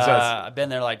Hawaii. I've been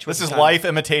there like 20 This is times. life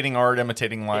imitating art,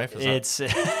 imitating life. It's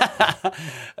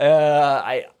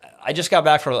I just got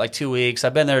back for like 2 weeks.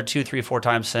 I've been there 2, 3, 4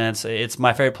 times since. It's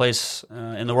my favorite place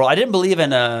in the world. I didn't believe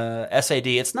in SAD.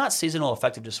 It's not seasonal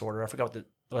affective disorder. I forgot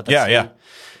what that's. Yeah.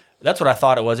 That's what I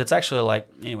thought it was. It's actually like,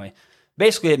 anyway,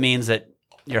 basically it means that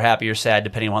you're happy or sad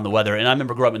depending on the weather. And I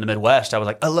remember growing up in the Midwest. I was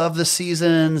like, I love the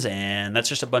seasons, and that's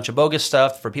just a bunch of bogus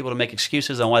stuff for people to make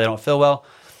excuses on why they don't feel well.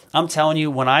 I'm telling you,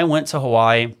 when I went to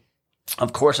Hawaii,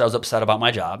 of course I was upset about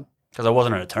my job because I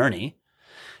wasn't an attorney.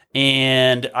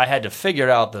 And I had to figure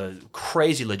out the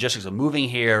crazy logistics of moving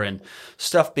here and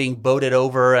stuff being boated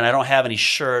over, and I don't have any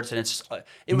shirts, and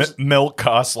it was milk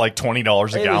costs like $20 a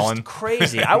gallon. It was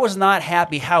crazy. I was not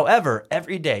happy. However,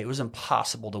 every day it was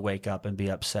impossible to wake up and be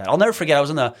upset. I'll never forget. I was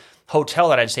in the hotel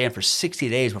that I'd stay in for 60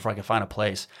 days before I could find a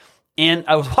place, and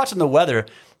I was watching the weather.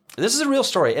 This is a real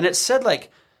story, and it said like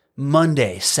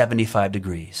Monday 75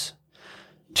 degrees,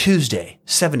 Tuesday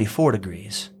 74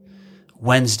 degrees.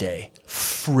 Wednesday,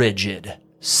 frigid,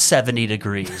 70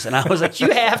 degrees. And I was like, you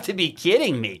have to be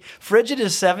kidding me. Frigid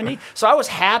is 70? So I was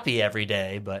happy every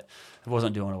day, but I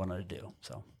wasn't doing what I wanted to do.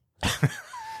 So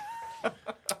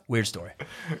weird story.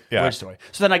 Yeah. Weird story.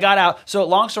 So then I got out. So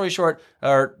long story short,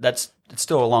 it's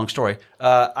still a long story.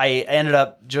 I ended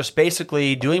up just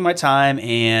basically doing my time,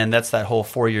 and that's that whole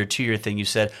 4-year, 2-year thing you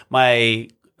said. My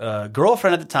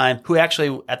girlfriend at the time, who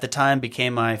actually at the time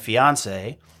became my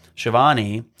fiance,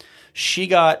 Shivani,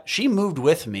 she moved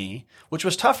with me, which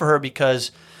was tough for her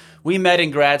because we met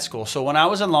in grad school. So when I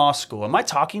was in law school, am I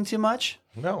talking too much?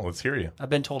 No, let's hear you. I've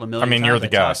been told a million times. you're the I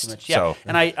talk guest, too much. Yeah. so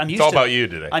and I'm used it's all to, about you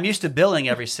today. I'm used to billing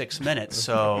every 6 minutes,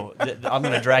 so I'm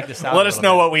going to drag this out. Let us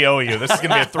know what we owe you. This is going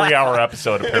to be a 3-hour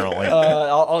episode, apparently.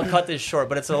 I'll cut this short,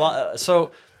 but it's a lot.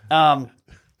 So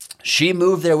she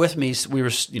moved there with me. We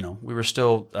were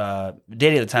still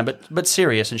dating at the time, but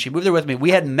serious. And she moved there with me.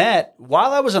 We had met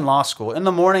while I was in law school. In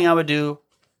the morning, I would do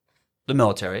the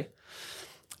military.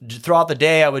 Throughout the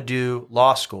day, I would do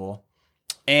law school.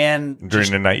 And During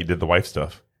the night, you did the wife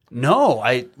stuff. No,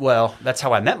 that's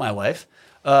how I met my wife.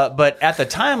 But at the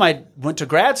time, I went to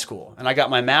grad school, and I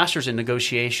got my master's in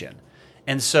negotiation.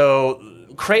 And so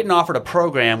Creighton offered a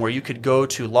program where you could go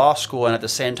to law school and at the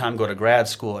same time go to grad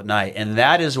school at night. And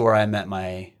that is where I met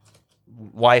my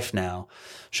wife now,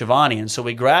 Shivani. And so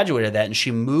we graduated that, and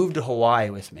she moved to Hawaii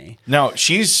with me. Now,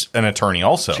 she's an attorney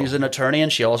also. She's an attorney,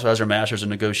 and she also has her master's in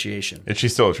negotiation. Is she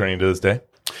still a training to this day?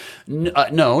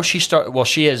 No, she's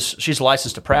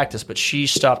licensed to practice, but she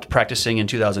stopped practicing in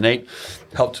 2008,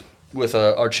 helped with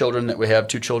our children that we have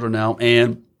 2 children now.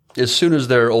 And as soon as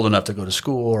they're old enough to go to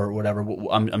school or whatever,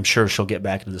 I'm sure she'll get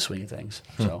back into the swing of things.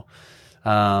 So,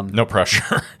 no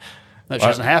pressure. no, she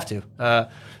doesn't have to.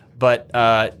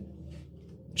 But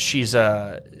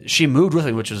she moved with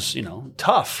me, which was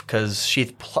tough because she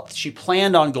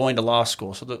planned on going to law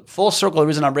school. So the full circle, the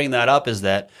reason I'm bringing that up is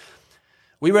that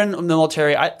we were in the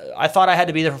military. I thought I had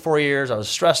to be there for 4 years. I was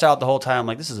stressed out the whole time. I'm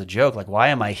like, this is a joke. Like, why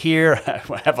am I here?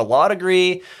 I have a law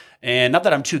degree. And not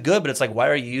that I'm too good, but it's like, why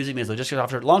are you using me as a logistics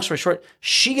officer? Long story short,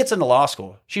 she gets into law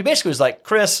school. She basically was like,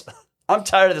 Chris, I'm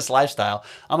tired of this lifestyle.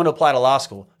 I'm going to apply to law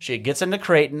school. She gets into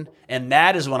Creighton, and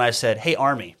that is when I said, hey,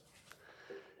 Army,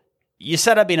 you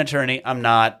said I'd be an attorney. I'm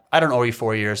not. I don't owe you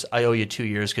 4 years. I owe you 2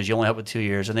 years because you only helped with 2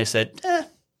 years. And they said,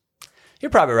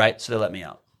 you're probably right. So they let me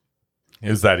out.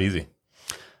 It was that easy.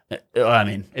 I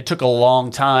mean, it took a long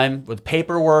time with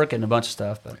paperwork and a bunch of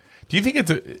stuff, but Do you think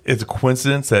it's a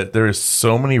coincidence that there is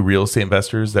so many real estate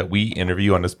investors that we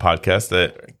interview on this podcast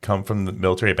that come from the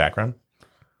military background?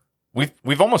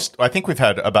 I think we've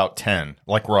had about 10,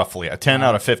 like roughly a 10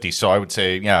 out of 50. So I would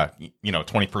say,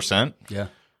 20%. Yeah.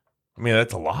 I mean,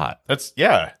 that's a lot.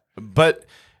 But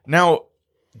now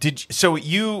so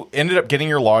you ended up getting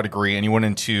your law degree and you went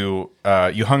into,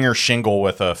 you hung your shingle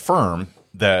with a firm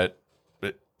that,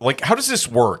 like, how does this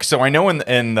work? So I know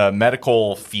in the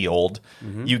medical field,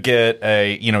 you get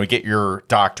you get your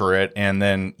doctorate and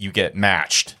then you get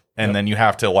matched. And then you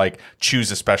have to like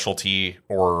choose a specialty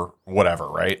or whatever,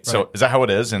 right? So is that how it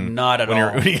is? And Not at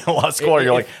all. When you go to law school,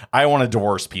 you're like, I want to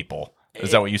divorce people.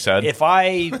 Is that what you said? If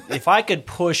I could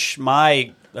push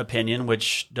my opinion,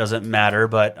 which doesn't matter,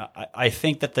 but I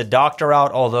think that the doctor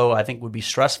route, although I think would be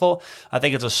stressful, I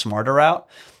think it's a smarter route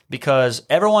because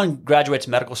everyone graduates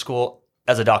medical school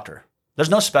as a doctor. There's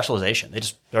no specialization.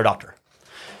 They're a doctor.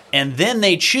 And then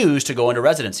they choose to go into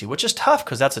residency, which is tough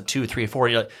because that's a 2, 3, 4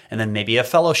 year, and then maybe a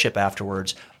fellowship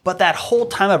afterwards. But that whole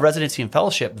time of residency and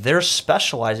fellowship, they're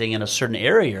specializing in a certain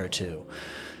area or two.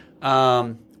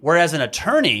 Whereas an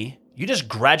attorney, you just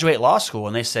graduate law school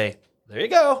and they say, there you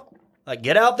go. Like,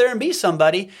 get out there and be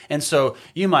somebody. And so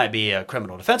you might be a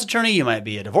criminal defense attorney, you might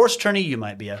be a divorce attorney, you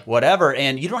might be a whatever,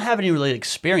 and you don't have any really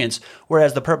experience,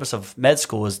 whereas the purpose of med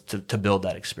school is to build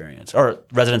that experience, or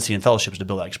residency and fellowship is to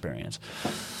build that experience.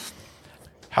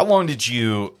 How long did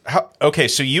you? Okay,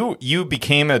 so you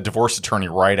became a divorce attorney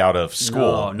right out of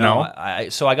school? No. I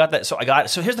got that. So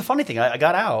here's the funny thing: I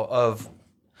got out of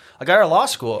law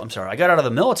school. I'm sorry, I got out of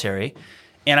the military,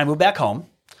 and I moved back home.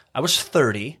 I was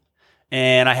 30,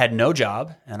 and I had no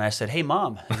job. And I said, "Hey,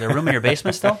 Mom, is there room in your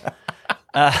basement still?"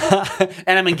 And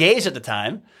I'm engaged at the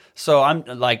time. So I'm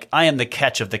like, I am the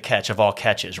catch of all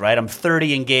catches, right? I'm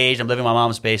 30, engaged. I'm living in my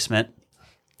mom's basement,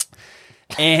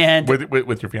 and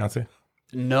with your fiance.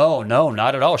 No,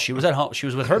 not at all. She was at home. She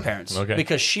was with her parents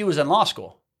because she was in law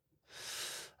school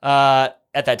at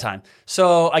that time.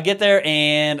 So I get there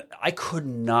and I could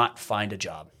not find a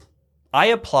job. I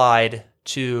applied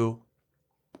to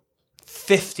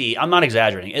 50, I'm not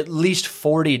exaggerating, at least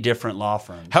 40 different law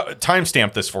firms.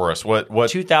 Timestamp this for us. What?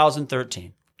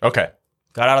 2013. Okay.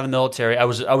 Got out of the military. I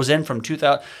was in from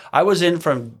 2000. I was in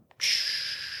from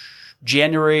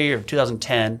January of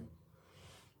 2010.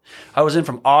 I was in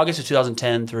from August of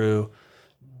 2010 through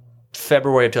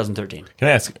February of 2013. Can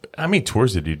I ask, how many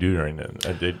tours did you do during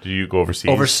that? Did you go overseas?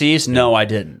 Overseas? No, I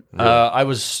didn't.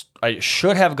 Really? I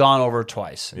should have gone over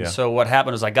twice. And so what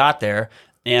happened was I got there,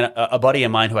 and a buddy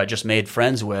of mine who I just made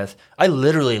friends with, I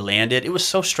literally landed. It was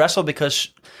so stressful because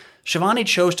Shivani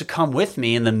chose to come with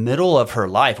me in the middle of her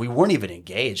life. We weren't even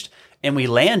engaged. And we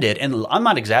landed, and I'm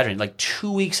not exaggerating, like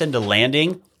 2 weeks into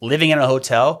landing, living in a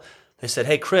hotel, they said,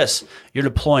 "Hey, Chris, you're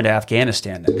deploying to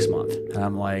Afghanistan next month." And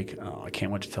I'm like, "Oh, I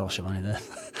can't wait to tell Shivani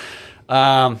this."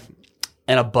 And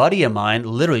a buddy of mine,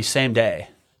 literally same day,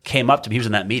 came up to me. He was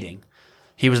in that meeting.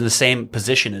 He was in the same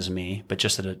position as me, but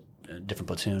just at a different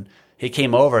platoon. He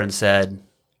came over and said,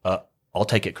 "I'll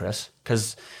take it, Chris,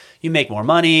 because you make more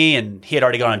money." And he had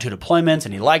already gone on 2 deployments,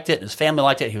 and he liked it, and his family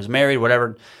liked it. He was married,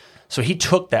 whatever. So he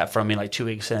took that from me like 2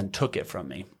 weeks in, took it from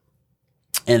me.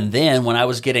 And then when I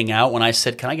was getting out, when I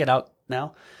said, "Can I get out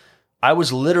now?" I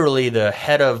was literally the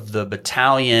head of the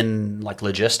battalion, like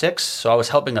logistics. So I was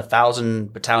helping 1,000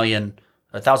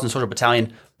 soldier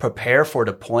battalion prepare for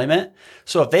deployment.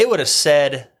 So if they would have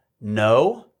said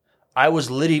no, I was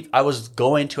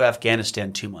going to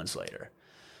Afghanistan 2 months later.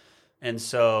 And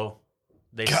so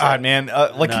they said, man,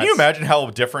 can you imagine how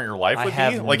different your life would be? I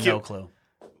have no clue.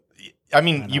 I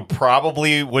mean, you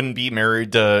probably wouldn't be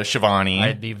married to Shivani.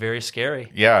 I'd be very scary.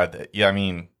 Yeah. I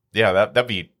mean, that'd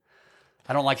be.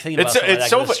 I don't like thinking about it. It's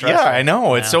so yeah, I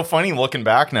know. It's so funny looking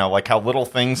back now, like how little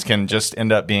things can just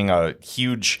end up being a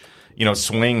huge,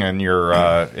 swing in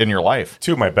your life.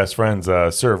 2 of my best friends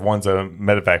serve. One's a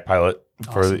medevac pilot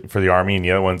for the Army, and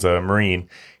the other one's a Marine.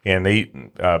 And they,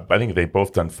 I think they've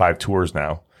both done 5 tours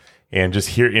now. And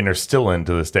they're still in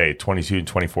to this day, 22 and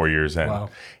 24 years in. Wow.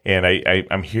 And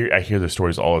I hear the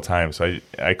stories all the time. So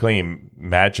I can't even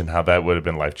imagine how that would have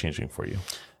been life-changing for you.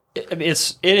 It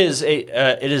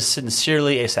is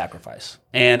sincerely a sacrifice.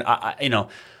 And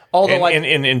although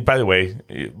and by the way,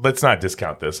 let's not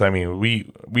discount this. I mean,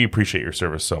 we appreciate your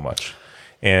service so much.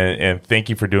 And thank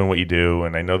you for doing what you do.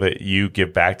 And I know that you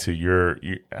give back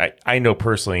to I know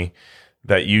personally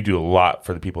that you do a lot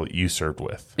for the people that you served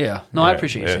with. Yeah. No, I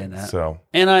appreciate you saying that. So,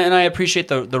 and I appreciate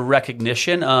the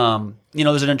recognition.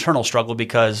 There's an internal struggle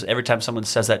because every time someone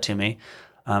says that to me,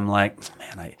 I'm like,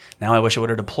 man, I wish I would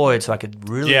have deployed so I could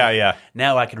really. Yeah.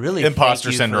 Now I could really.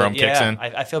 Imposter syndrome kicks in.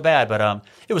 I feel bad, but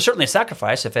it was certainly a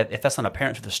sacrifice. If that's not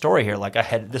apparent through the story here,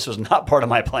 this was not part of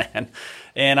my plan,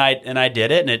 and I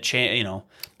did it, and it changed.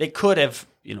 It could have.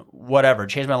 whatever,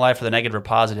 changed my life for the negative or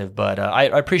positive. But I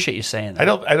appreciate you saying that.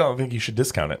 I don't think you should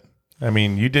discount it. I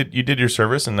mean, you did your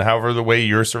service, and however the way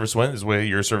your service went is the way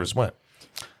your service went.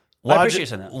 I appreciate you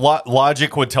saying that.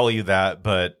 Logic would tell you that,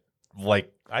 but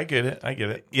like, I get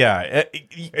it. yeah,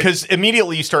 because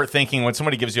immediately you start thinking, when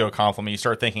somebody gives you a compliment, you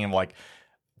start thinking of like,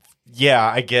 yeah,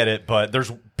 I get it, but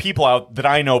there's people out that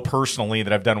I know personally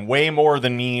that have done way more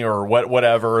than me or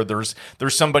whatever. There's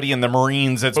somebody in the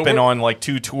Marines that's been on like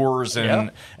 2 tours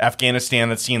in Afghanistan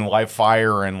that's seen live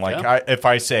fire, and like if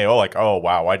I say, oh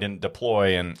wow, I didn't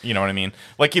deploy, and you know what I mean?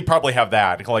 Like you probably have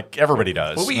that, like everybody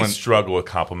does. Well, we struggle with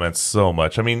compliments so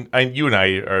much. I mean, you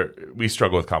and we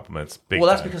struggle with compliments. Big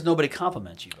That's time. because nobody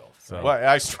compliments you both. So.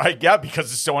 Well,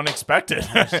 because it's so unexpected.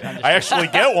 I actually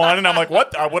get one, and I'm like,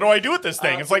 what do I do with this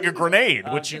thing? It's like a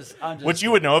grenade, which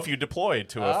you would know if you deployed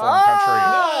to a foreign country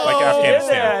like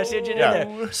Afghanistan. I see what you did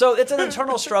there. So it's an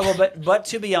internal struggle, but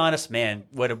to be honest, man,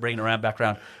 way to bring it back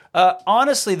around.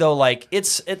 Honestly, though, like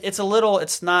it's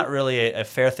not really a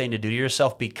fair thing to do to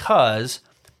yourself, because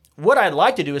what I'd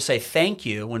like to do is say thank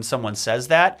you when someone says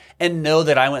that, and know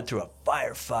that I went through a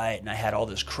firefight and I had all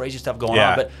this crazy stuff going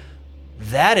on, but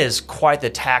that is quite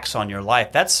the tax on your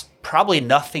life. That's probably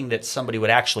nothing that somebody would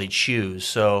actually choose.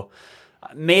 So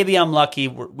maybe I'm lucky.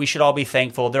 We should all be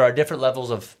thankful. There are different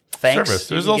levels of thanks. Service.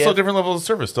 There's also different levels of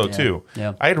service, though, too.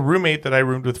 Yeah. I had a roommate that I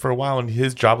roomed with for a while, and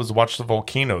his job was to watch the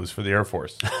volcanoes for the Air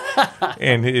Force.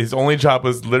 And his only job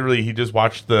was literally he just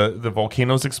watched the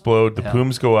volcanoes explode, the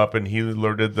plumes go up, and he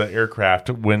alerted the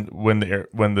aircraft when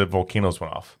the volcanoes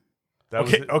went off.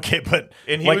 Okay, but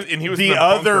and he was the in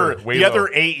other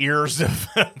 8 years of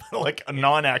like a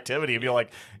non-activity. It'd be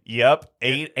like, yep,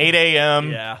 8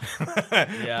 a.m.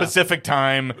 Pacific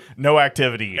time, no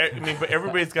activity. I mean, but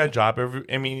everybody's got a job.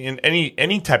 In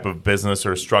any type of business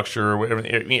or structure or whatever,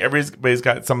 I mean, everybody's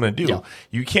got something to do. Yeah.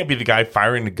 You can't be the guy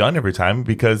firing the gun every time,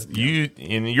 because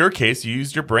in your case, you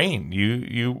used your brain.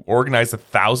 You organized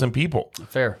 1,000 people.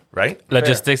 Fair. Right?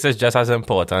 Logistics is just as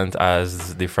important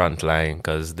as the front line,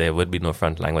 because there would be no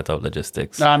front line without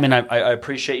logistics. No, I mean, I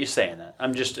appreciate you saying that.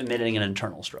 I'm just admitting an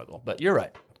internal struggle, but you're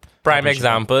right. Prime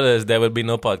example is there would be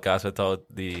no podcast without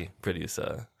the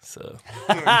producer. So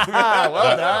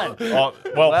Well done.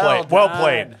 Well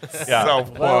played. Yeah.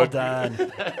 Well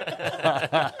done.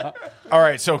 All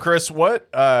right, so Chris,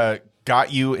 what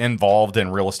got you involved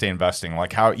in real estate investing?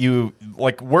 Like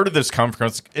where did this come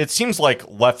from? It seems like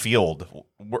left field.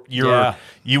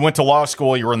 You went to law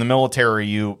school, you were in the military,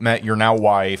 you met your now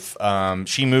wife,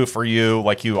 she moved for you,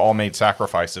 like you all made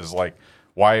sacrifices. Like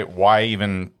why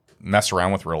even mess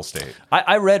around with real estate?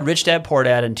 I read Rich Dad Poor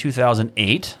Dad in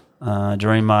 2008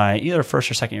 during my either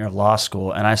first or second year of law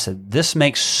school, and I said, this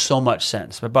makes so much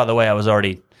sense. But by the way, I was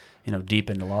already deep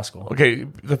into law school. Okay,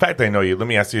 the fact that I know you, let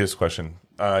me ask you this question.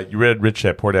 You read Rich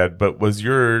Dad Poor Dad, but was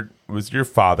your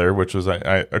father, which was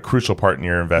a crucial part in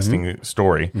your investing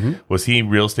story, was he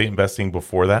real estate investing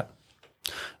before that?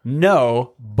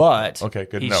 No, but okay,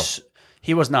 good.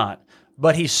 He was not.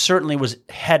 But he certainly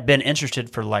had been interested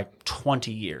for like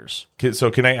 20 years. So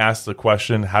can I ask the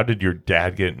question, how did your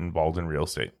dad get involved in real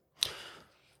estate?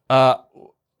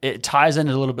 It ties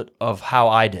into a little bit of how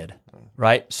I did,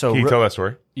 right? So can you tell that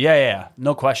story? Yeah,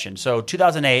 no question. So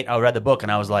 2008, I read the book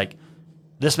and I was like,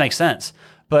 this makes sense.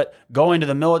 But going to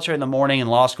the military in the morning and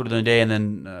law school during the day and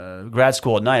then grad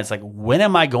school at night, it's like, when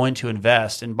am I going to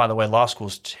invest? And by the way, law school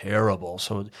is terrible.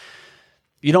 So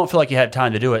you don't feel like you had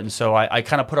time to do it. And so I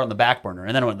kind of put it on the back burner.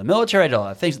 And then I went to the military, I did a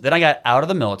lot of things. Then I got out of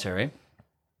the military,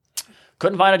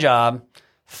 couldn't find a job,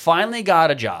 finally got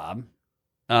a job.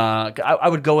 I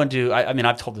would go into, I mean,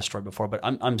 I've told this story before, but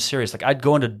I'm serious. Like I'd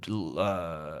go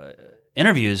into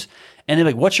interviews and they're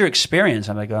like, what's your experience?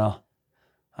 I'm like, oh,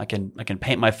 I can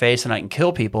paint my face and I can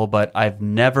kill people, but I've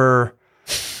never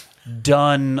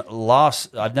done law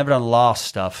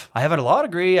stuff. I have a law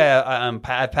degree. I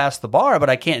passed the bar, but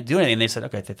I can't do anything. And they said,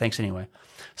 okay, thanks anyway.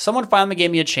 Someone finally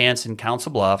gave me a chance in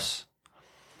Council Bluffs.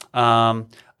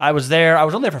 I was there. I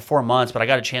was only there for 4 months, but I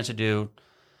got a chance to do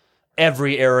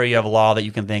every area of law that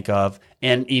you can think of.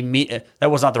 And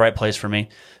that was not the right place for me.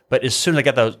 But as soon as I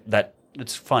got that,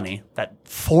 it's funny, that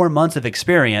 4 months of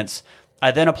experience, I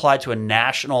then applied to a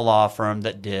national law firm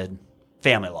that did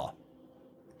family law.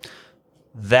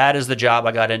 That is the job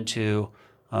I got into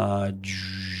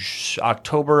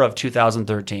October of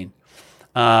 2013.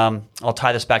 I'll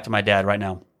tie this back to my dad right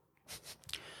now.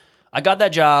 I got that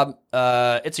job.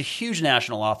 It's a huge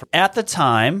national law firm. At the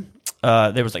time,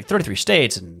 there was like 33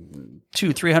 states and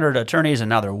 200-300 attorneys, and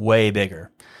now they're way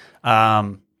bigger.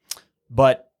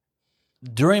 But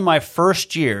during my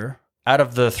first year, out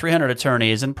of the 300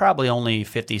 attorneys and probably only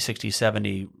 50, 60,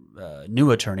 70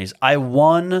 new attorneys, I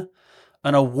won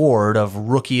an award of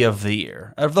Rookie of the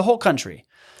Year of the whole country.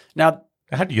 Now,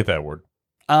 How do you get that award?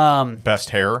 Best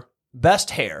hair.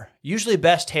 best hair, usually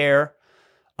best hair,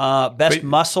 best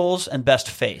muscles, and best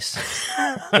face.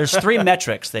 There's 3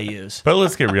 metrics they use. But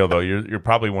let's get real though. You're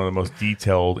probably one of the most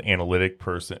detailed analytic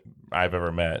person I've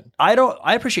ever met. I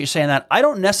appreciate you saying that. I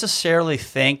don't necessarily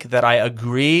think that I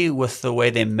agree with the way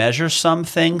they measure some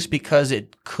things because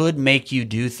it could make you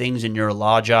do things in your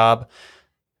law job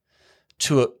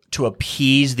to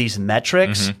appease these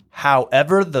metrics.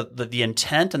 However, the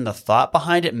intent and the thought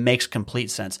behind it makes complete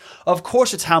sense. Of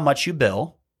course, it's how much you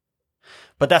bill,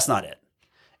 but that's not it.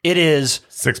 It is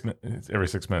Every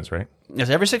 6 minutes, right?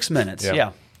 it's every 6 minutes, Yeah.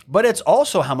 yeah. But it's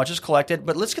also how much is collected.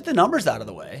 But let's get the numbers out of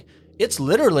the way. It's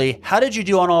literally how did you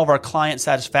do on all of our client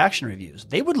satisfaction reviews?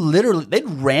 They'd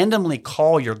randomly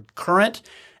call your current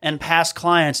and past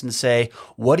clients and say,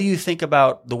 "What do you think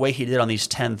about the way he did on these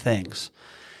 10 things?"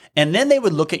 And then they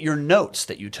would look at your notes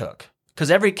that you took. Because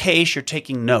every case you're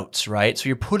taking notes, right? So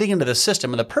you're putting into the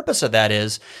system. And the purpose of that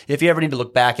is if you ever need to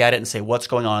look back at it and say, what's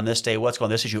going on this day? What's going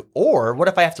on this issue? Or what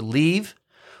if I have to leave?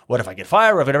 What if I get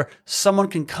fired or whatever? Someone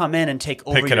can come in and take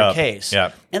over Pick it your up. case.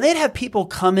 Yeah. And they'd have people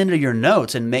come into your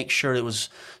notes and make sure it was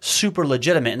super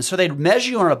legitimate. And so they'd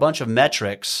measure you on a bunch of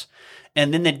metrics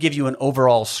and then they'd give you an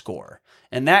overall score.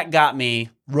 And that got me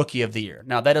Rookie of the Year.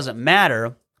 Now, that doesn't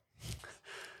matter.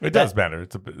 It does matter.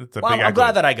 It's a Well, big I'm accolade.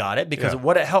 glad that I got it because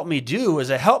what it helped me do is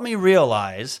it helped me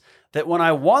realize that when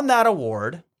I won that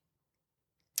award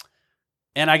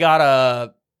and I got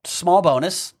a small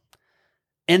bonus,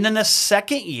 and then the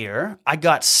second year, I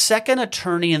got second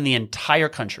attorney in the entire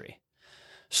country.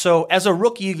 So as a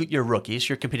rookie, you're rookies,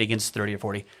 you're competing against 30 or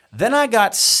 40. Then I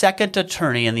got second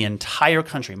attorney in the entire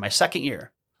country, my second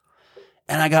year.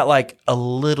 And I got like a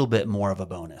little bit more of a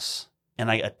bonus. And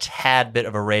a tad bit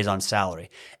of a raise on salary.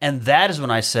 And that is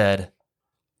when I said,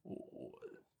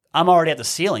 I'm already at the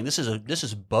ceiling. This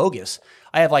is bogus.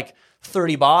 I have like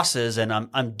 30 bosses and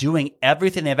I'm doing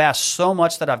everything they've asked so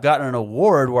much that I've gotten an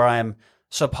award where I'm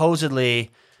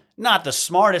supposedly not the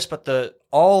smartest, but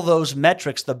all those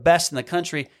metrics, the best in the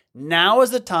country. Now is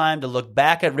the time to look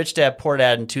back at Rich Dad Poor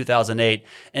Dad in 2008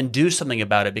 and do something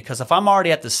about it. Because if I'm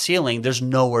already at the ceiling, there's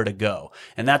nowhere to go.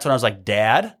 And that's when I was like,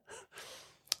 Dad,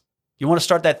 you want to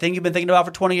start that thing you've been thinking about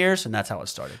for 20 years? And that's how it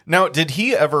started. Now, did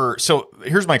he ever? So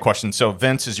here's my question. So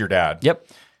Vince is your dad. Yep.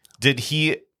 Did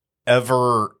he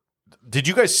ever? Did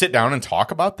you guys sit down and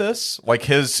talk about this, like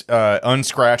his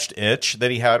unscratched itch that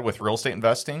he had with real estate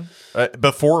investing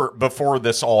before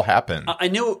this all happened? I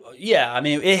knew. Yeah, I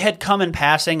mean, it had come in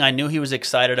passing. I knew he was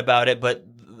excited about it, but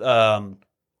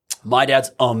my dad's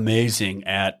amazing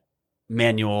at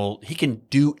manual. He can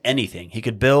do anything. He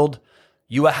could build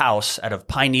you a house out of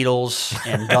pine needles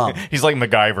and gum. He's like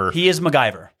MacGyver. He is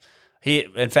MacGyver.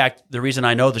 In fact, the reason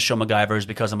I know the show MacGyver is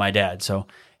because of my dad. So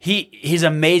he's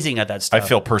amazing at that I stuff.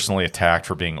 feel personally attacked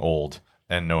for being old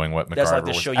and knowing what MacGyver That's like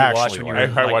the was show you actually watched when you were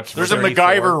like. I like watched- There's a 34.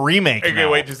 MacGyver remake. Okay,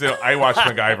 now. wait. Just I watch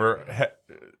MacGyver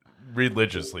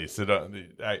religiously. So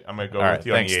I'm gonna go All right, with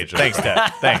you on thanks, the age. thanks, Dad.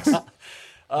 Thanks.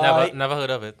 Never heard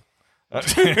of it.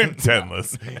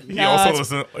 Denless. He Nah, also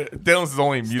it's- listens. Denless'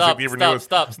 only music Stop, he ever stop, knew was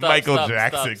stop, stop, Michael stop,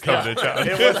 Jackson. stop, Come stop. to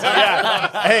town.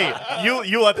 Yeah. Hey,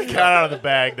 you let the cat out of the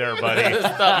bag there, buddy.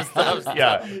 Stop.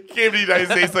 Yeah. Came to the United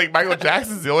States like Michael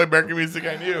Jackson's the only American music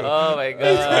I knew. Oh my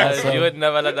god, you would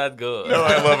never let that go. No,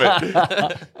 I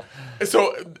love it.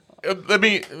 So let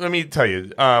me tell you.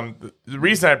 The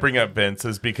reason I bring up Vince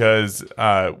is because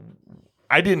I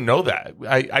didn't know that.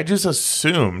 I just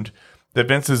assumed that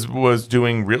Vince was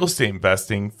doing real estate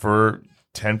investing for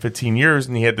 10, 15 years,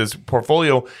 and he had this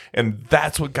portfolio, and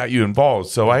that's what got you involved.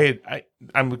 So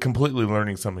I'm completely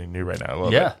learning something new right now. I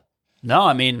love Yeah. it. No,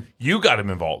 I mean, You got him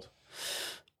involved.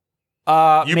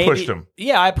 you pushed him.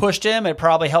 Yeah, I pushed him. It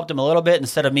probably helped him a little bit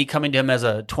instead of me coming to him as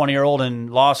a 20-year-old in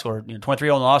law school or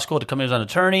 23-year-old in law school to come in as an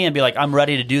attorney and be like, I'm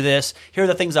ready to do this. Here are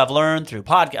the things I've learned through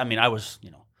podcast. I mean, I was,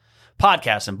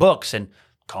 podcasts and books and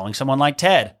calling someone like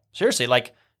Ted. Seriously,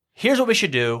 like, here's what we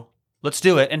should do. Let's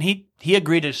do it. And he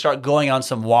agreed to start going on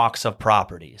some walks of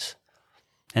properties.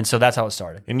 And so that's how it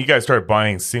started. And you guys started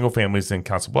buying single families in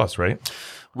Council Bluffs, right?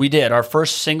 We did. Our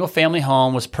first single-family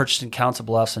home was purchased in Council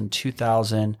Bluffs in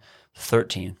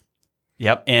 2013.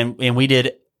 Yep, and we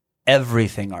did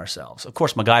everything ourselves. Of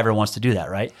course, MacGyver wants to do that,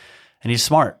 right? And he's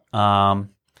smart. And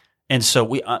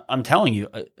so I'm telling you,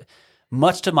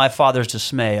 much to my father's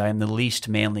dismay, I am the least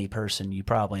manly person you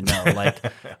probably know. Like,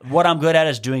 what I'm good at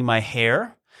is doing my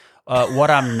hair. What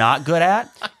I'm not good at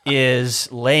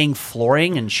is laying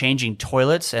flooring and changing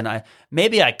toilets. And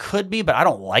maybe I could be, but I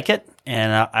don't like it.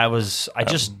 And I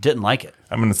just didn't like it.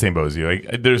 I'm in the same boat as you.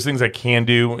 There's things I can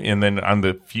do, and then on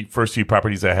the first few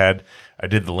properties I had, I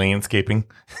did the landscaping.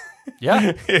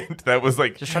 Yeah. And that was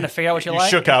like Just trying to figure out what you You like.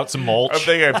 shook out some mulch. I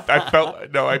think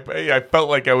I felt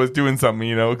like I was doing something,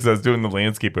 because I was doing the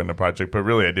landscaping on the project, but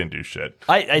really I didn't do shit.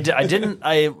 But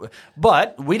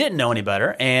we didn't know any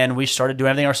better, and we started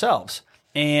doing everything ourselves.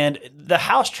 And the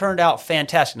house turned out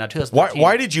fantastic. Now, 2013.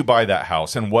 Why did you buy that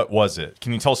house, and what was it?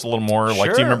 Can you tell us a little more? Like, do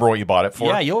Sure. you remember what you bought it for?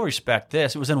 Yeah, you'll respect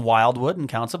this. It was in Wildwood in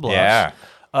Council Bluffs. Yeah.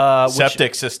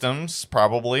 Septic systems,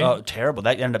 probably. Oh, terrible.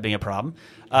 That ended up being a problem.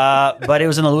 But it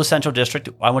was in the Lewis Central District.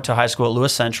 I went to high school at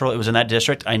Lewis Central. It was in that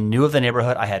district. I knew of the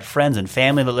neighborhood. I had friends and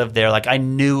family that lived there. Like, I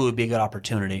knew it would be a good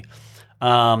opportunity.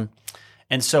 And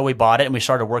so we bought it, and we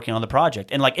started working on the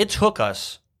project. And, like,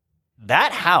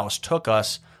 that house took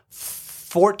us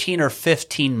 14 or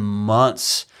 15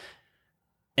 months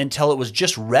until it was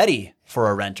just ready for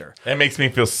a renter. That makes me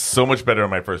feel so much better on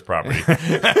my first property.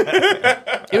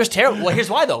 It was terrible. Well, here's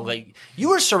why, though. Like, you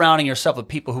were surrounding yourself with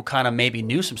people who kind of maybe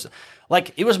knew some stuff.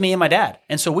 Like, it was me and my dad.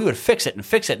 And so we would fix it and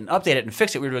update it and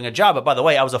fix it. We were doing a job. But by the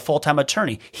way, I was a full-time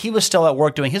attorney. He was still at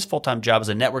work doing his full-time job as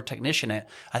a network technician at,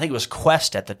 I think it was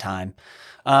Quest at the time,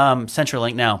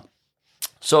 CenturyLink now.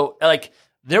 So, like,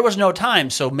 there was no time.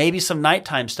 So maybe some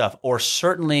nighttime stuff, or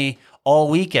certainly all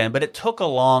weekend. But it took a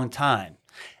long time.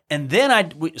 And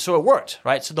then so it worked,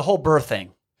 right? So the whole Burr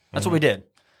thing, that's what we did.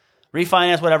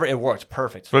 Refinance, whatever, it worked.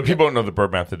 Perfect. But people don't know the Burr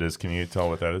method is. Can you tell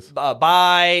what that is?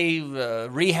 Buy,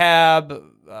 rehab,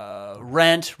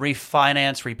 rent,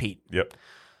 refinance, repeat. Yep.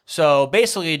 So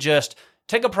basically just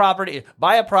take a property,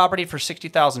 buy a property for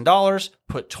 $60,000,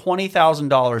 put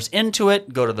 $20,000 into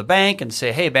it, go to the bank and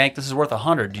say, hey, bank, this is worth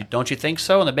 $100. Don't you think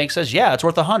so? And the bank says, yeah, it's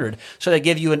worth $100. So they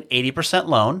give you an 80%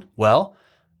 loan. Well,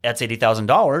 that's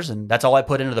 $80,000, and that's all I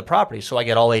put into the property. So I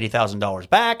get all $80,000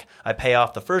 back. I pay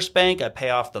off the first bank. I pay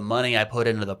off the money I put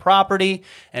into the property,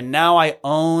 and now I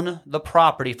own the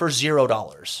property for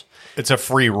 $0. It's a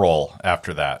free roll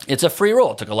after that. It's a free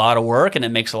roll. It took a lot of work, and it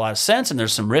makes a lot of sense, and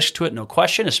there's some risk to it, no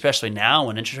question, especially now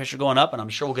when interest rates are going up, and I'm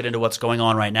sure we'll get into what's going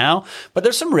on right now. But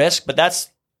there's some risk, but that's,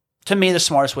 to me, the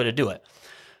smartest way to do it.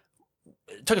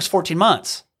 It took us 14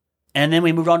 months. And then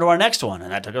we moved on to our next one,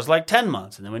 and that took us like 10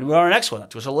 months. And then we moved on to our next one. That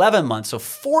took us 11 months. So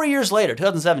 4 years later,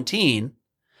 2017,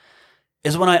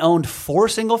 is when I owned 4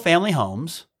 single-family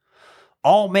homes,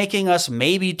 all making us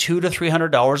maybe $200 to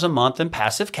 $300 a month in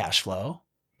passive cash flow.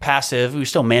 Passive, we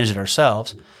still manage it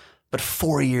ourselves, but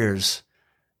 4 years,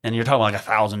 and you're talking like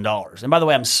 $1,000. And by the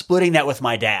way, I'm splitting that with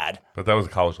my dad. But that was a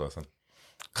college lesson.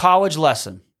 College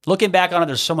lesson. Looking back on it,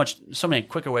 there's so many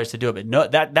quicker ways to do it, but no,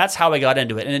 that's how I got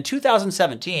into it. And in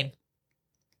 2017,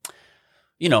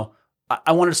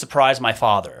 I wanted to surprise my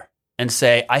father and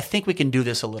say, I think we can do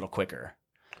this a little quicker.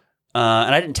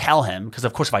 And I didn't tell him because,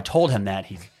 of course, if I told him that,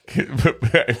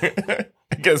 I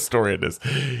got a story of this.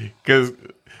 Because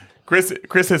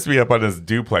Chris hits me up on his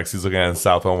duplex he's looking at in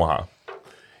South Omaha.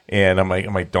 And I'm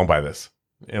like, don't buy this.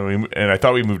 And I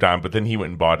thought we moved on, but then he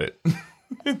went and bought it.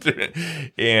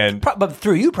 But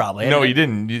through you probably. No, he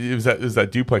didn't. It was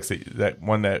that duplex that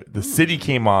one that the city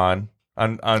came on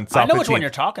South. I know which one you're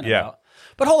talking about.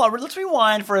 But hold on, let's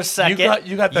rewind for a second.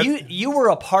 You got that. You were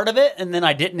a part of it, and then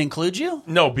I didn't include you?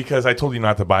 No, because I told you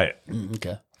not to buy it.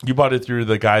 Okay. You bought it through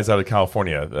the guys out of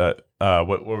California.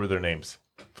 What were their names?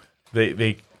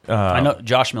 I know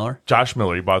Josh Miller. Josh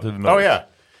Miller. You bought it through the Millers. Oh, yeah.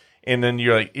 And then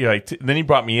you're like, then he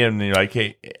brought me in, and you're like,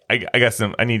 hey, I got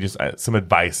I need just some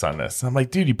advice on this. I'm like,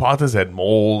 dude, you bought this, it had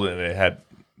mold and it had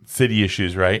city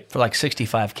issues, right? For like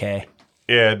 $65K.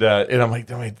 And I'm like,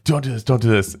 don't do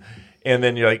this. And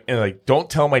then you're like, don't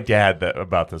tell my dad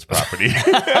about this property.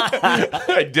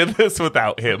 I did this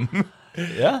without him.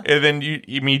 Yeah. And then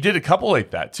you did a couple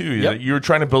like that too. Yep. You were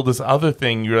trying to build this other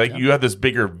thing. You're like, you had this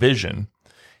bigger vision.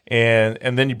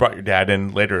 And then you brought your dad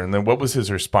in later. And then what was his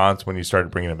response when you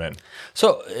started bringing him in?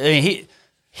 So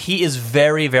he is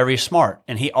very, very smart.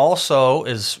 And he also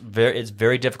it's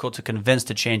very difficult to convince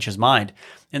to change his mind.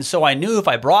 And so I knew if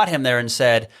I brought him there and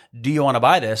said, do you want to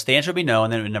buy this? The answer would be no,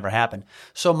 and then it would never happen.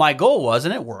 So my goal was,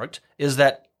 and it worked, is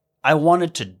that I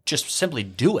wanted to just simply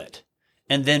do it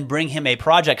and then bring him a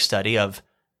project study of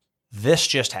this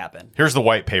just happened. Here's the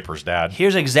white papers, Dad.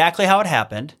 Here's exactly how it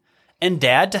happened. And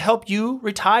Dad, to help you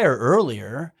retire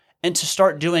earlier and to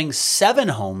start doing 7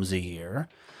 homes a year,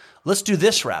 let's do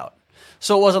this route.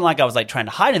 So it wasn't like I was like trying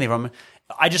to hide anything from him.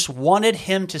 I just wanted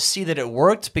him to see that it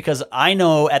worked because I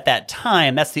know at that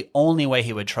time that's the only way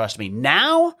he would trust me.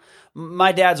 Now,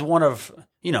 my dad's one of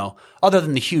other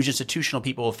than the huge institutional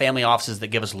people, family offices that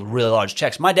give us really large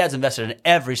checks, my dad's invested in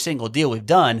every single deal we've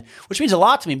done, which means a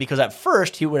lot to me because at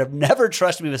first he would have never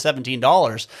trusted me with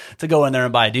 $17 to go in there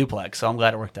and buy a duplex. So I'm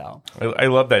glad it worked out. I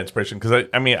love that inspiration because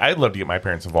I'd love to get my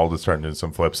parents involved in starting doing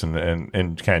some flips and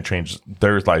kind of change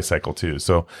their life cycle too.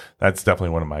 So that's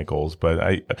definitely one of my goals. But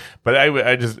I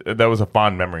just, that was a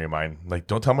fond memory of mine. Like,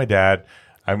 don't tell my dad.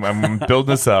 I'm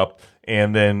building this up.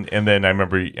 And then I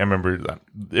remember it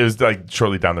was like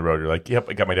shortly down the road. You're like, yep,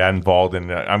 I got my dad involved,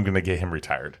 and I'm going to get him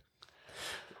retired.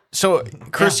 So,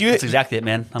 Chris, that's exactly it,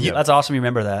 man. That's awesome. You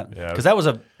remember that because that was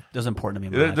important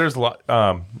to me. There's a lot.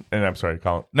 And I'm sorry,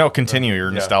 Colin. No, continue your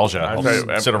nostalgia. I'm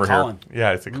sorry, sit over Colin. here.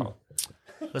 Yeah, it's a Colin.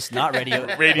 Let's not radio.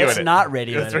 Let's it. Not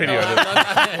radio. Let's radio it.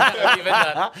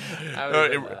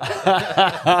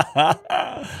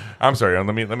 I'm sorry.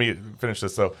 Let me finish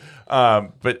this. So,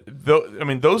 but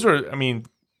those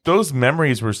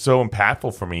memories were so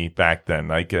impactful for me back then.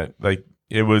 Like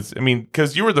it was.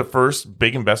 Because you were the first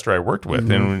big investor I worked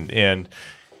with, and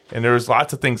there was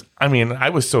lots of things. I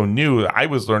was so new. I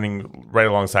was learning right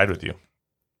alongside with you.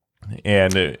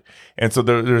 And so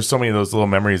there's so many of those little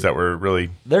memories that were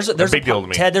really there's a big deal to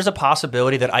me. Ted, there's a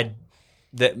possibility that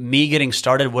me getting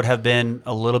started would have been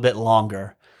a little bit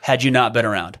longer had you not been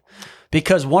around.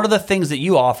 Because one of the things that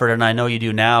you offered, and I know you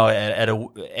do now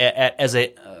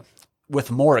with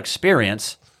more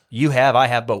experience, I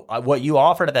have, but what you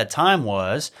offered at that time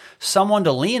was someone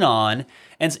to lean on,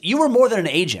 and you were more than an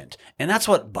agent. And that's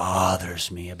what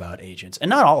bothers me about agents. And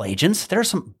not all agents. There are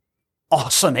some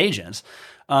awesome agents.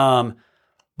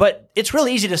 But it's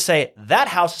really easy to say, that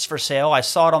house is for sale. I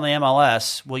saw it on the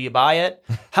MLS. Will you buy it?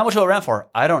 How much will it rent for?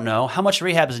 I don't know. How much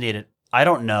rehab is needed? I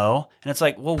don't know. And it's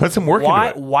like, well, put some work into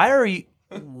it.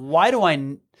 Why do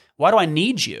I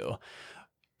need you?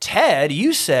 Ted,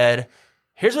 you said,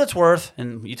 here's what it's worth.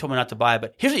 And you told me not to buy it,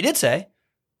 but here's what you did say.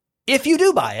 If you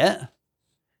do buy it,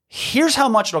 here's how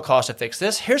much it'll cost to fix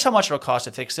this. Here's how much it'll cost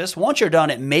to fix this. Once you're done,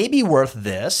 it may be worth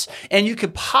this, and you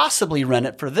could possibly rent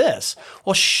it for this.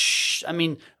 Well,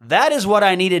 that is what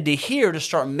I needed to hear to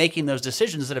start making those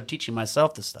decisions instead of teaching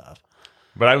myself this stuff.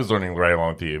 But I was learning right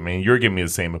along with you. You're giving me the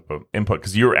same input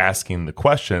because you were asking the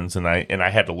questions, and I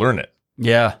had to learn it.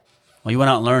 Yeah. Well, you went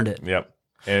out and learned it. Yep.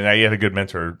 And I had a good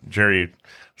mentor, Jerry.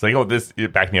 It's like,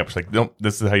 it backed me up. It's like, no,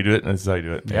 this is how you do it, and this is how you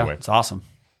do it. Yeah, anyway. It's awesome.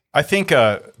 I think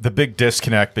the big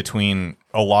disconnect between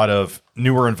a lot of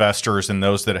newer investors and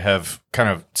those that have kind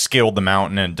of scaled the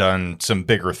mountain and done some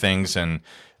bigger things and,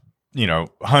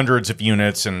 hundreds of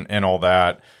units and all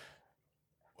that.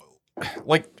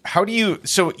 Like,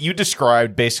 so you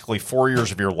described basically 4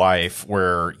 years of your life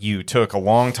where you took a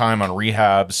long time on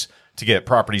rehabs to get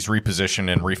properties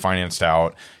repositioned and refinanced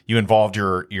out. You involved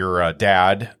your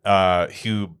dad,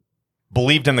 who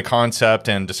believed in the concept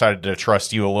and decided to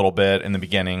trust you a little bit in the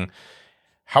beginning.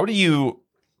 How do you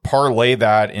parlay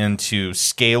that into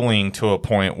scaling to a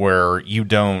point where you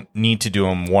don't need to do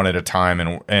them one at a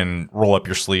time and roll up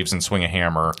your sleeves and swing a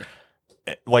hammer?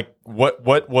 Like,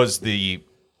 what was the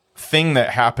thing that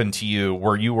happened to you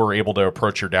where you were able to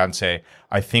approach your dad and say,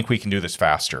 I think we can do this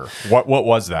faster? What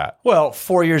was that? Well,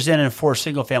 4 years in and 4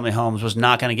 single-family homes was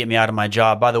not going to get me out of my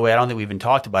job. By the way, I don't think we even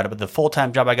talked about it, but the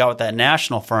full-time job I got with that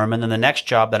national firm and then the next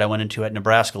job that I went into at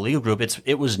Nebraska Legal Group,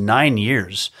 it was 9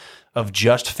 years of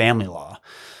just family law.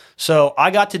 So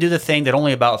I got to do the thing that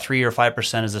only about 3 or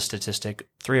 5% is a statistic.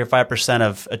 3 or 5%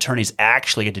 of attorneys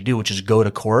actually get to do, which is go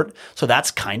to court. So that's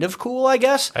kind of cool, I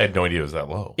guess. I had no idea it was that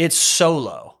low. It's so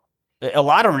low. A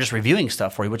lot of them are just reviewing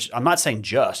stuff for you, which I'm not saying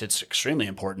it's extremely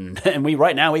important. And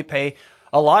right now we pay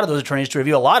a lot of those attorneys to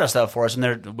review a lot of stuff for us,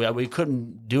 and we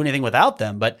couldn't do anything without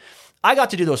them. But I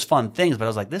got to do those fun things, but I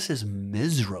was like, this is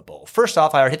miserable. First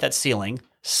off, I already hit that ceiling,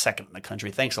 second in the country.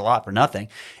 Thanks a lot for nothing.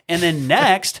 And then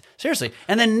next, seriously,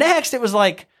 it was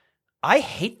like, I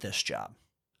hate this job.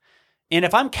 And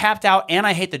if I'm capped out and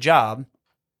I hate the job,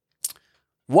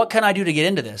 what can I do to get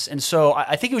into this? And so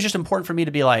I think it was just important for me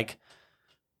to be like,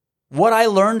 what I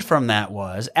learned from that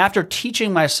was, after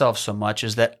teaching myself so much,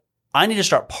 is that I need to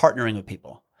start partnering with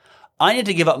people. I need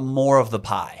to give up more of the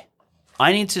pie.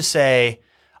 I need to say,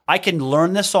 I can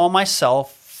learn this all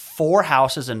myself, 4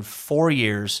 houses in 4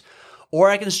 years, or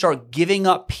I can start giving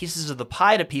up pieces of the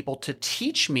pie to people to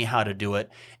teach me how to do it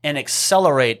and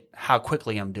accelerate how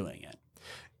quickly I'm doing it.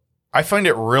 I find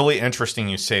it really interesting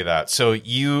you say that. So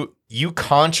you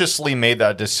consciously made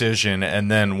that decision and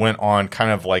then went on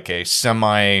kind of like a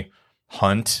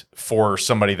semi-hunt for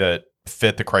somebody that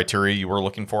fit the criteria you were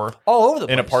looking for all over the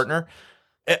place in a partner.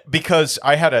 Because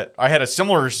I had a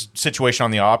similar situation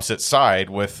on the opposite side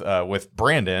with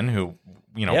Brandon, who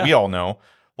we all know.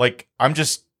 Like, I'm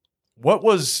just, what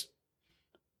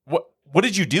what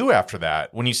did you do after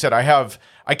that when you said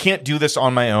I can't do this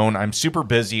on my own? I'm super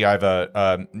busy. I have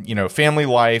a family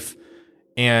life,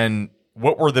 and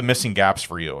what were the missing gaps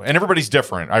for you? And everybody's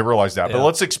different. I realize that, but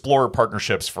let's explore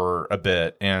partnerships for a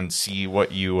bit and see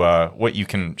what you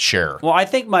can share. Well, I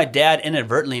think my dad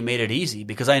inadvertently made it easy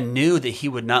because I knew that he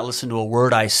would not listen to a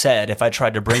word I said if I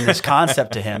tried to bring this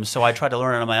concept to him. So I tried to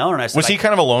learn it on my own. And I said, was he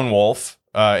kind of a lone wolf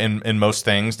in most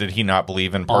things? Did he not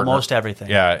believe in partner? Almost everything.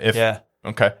 Yeah.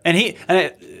 Okay. And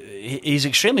he's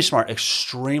extremely smart,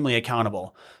 extremely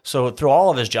accountable. So through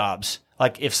all of his jobs,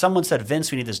 like if someone said,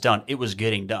 Vince, we need this done, it was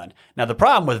getting done. Now, the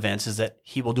problem with Vince is that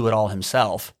he will do it all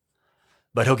himself,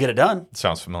 but he'll get it done.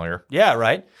 Sounds familiar. Yeah,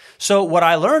 right. So what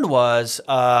I learned was if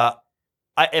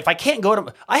I can't go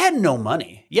to – I had no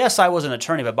money. Yes, I was an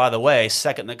attorney, but by the way,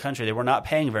 second in the country, they were not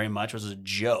paying very much. It was a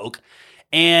joke.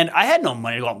 And I had no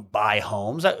money to go out and buy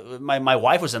homes. My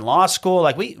wife was in law school.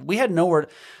 Like we had nowhere.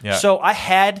 Yeah. So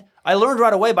I learned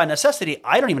right away by necessity,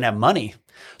 I don't even have money.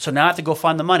 So now I have to go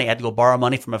find the money. I had to go borrow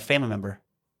money from a family member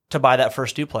to buy that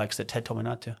first duplex that Ted told me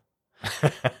not to.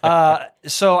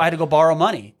 So I had to go borrow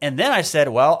money. And then I said,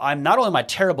 well, I'm not only am I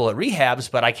terrible at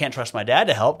rehabs, but I can't trust my dad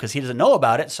to help because he doesn't know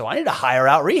about it. So I need to hire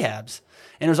out rehabs.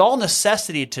 And it was all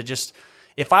necessity to just,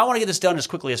 if I want to get this done as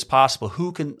quickly as possible,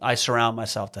 who can I surround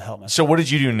myself to help myself? So what did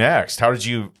you do next? How'd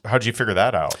you figure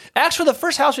that out? Actually, the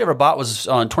first house we ever bought was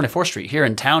on 24th Street here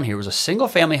in town. Here it was a single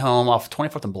family home off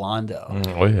 24th and Blondo.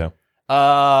 Oh yeah.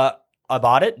 I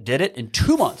bought it, did it in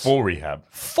 2 months. Full rehab.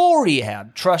 Full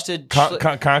rehab. Trusted.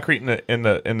 Concrete in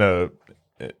the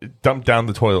dumped down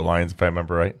the toilet lines, if I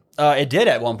remember right. It did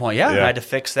at one point. Yeah. Yeah. I had to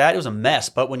fix that. It was a mess.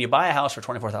 But when you buy a house for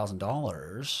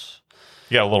 $24,000,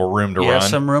 You got a little room to you have run.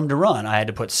 some room to run. I had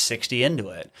to put 60 into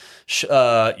it.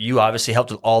 You obviously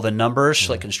helped with all the numbers,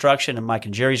 Schlick Construction, and Mike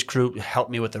and Jerry's crew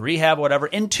helped me with the rehab, whatever.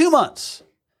 In 2 months,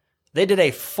 they did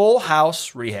a full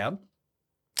house rehab.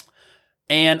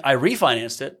 And I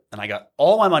refinanced it, and I got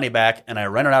all my money back, and I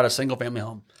rented out a single-family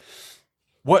home.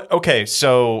 What? Okay,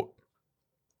 so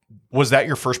was that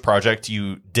your first project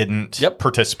you didn't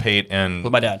participate in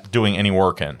With my dad. doing any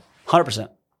work in? 100%.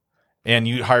 And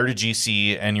you hired a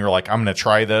GC, and you're like, I'm going to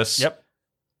try this. Yep.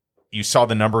 You saw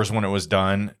the numbers when it was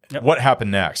done. Yep. What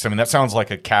happened next? I mean, that sounds like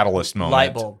a catalyst moment.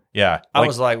 Light bulb. Yeah. I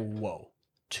was like, whoa,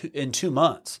 in 2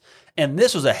 months. And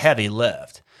this was a heavy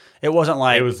lift. It wasn't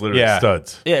like It was literally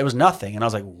studs. Yeah, it was nothing. And I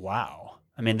was like, wow.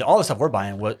 I mean, all the stuff we're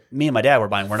buying, what me and my dad were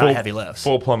buying, were not heavy lifts.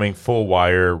 Full plumbing, full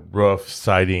wire, roof,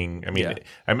 siding. I mean,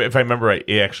 if I remember right,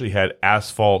 it actually had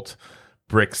asphalt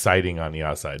brick siding on the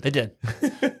outside. They did.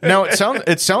 Now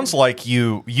it sounds like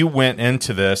you went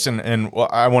into this, and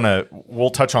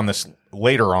we'll touch on this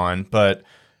later on, but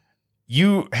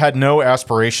you had no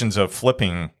aspirations of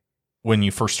flipping when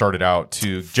you first started out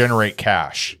to generate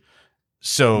cash.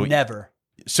 So Never.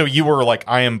 So you were like,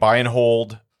 I am buy and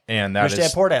hold, and Rich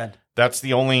dad, poor dad. that's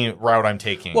the only route I'm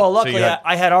taking. Well, So luckily, you had-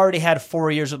 I had already had 4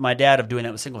 years with my dad of doing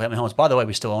that with single-family homes. By the way,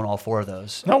 we still own all 4 of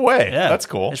those. no way. Yeah, That's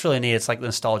cool. It's really neat. It's like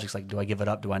nostalgic. It's like, do I give it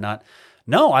up? Do I not?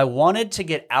 No, I wanted to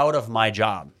get out of my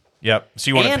job. Yep. So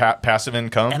you wanted And- passive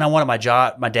income? And I wanted my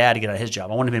dad to get out of his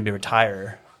job. I wanted him to be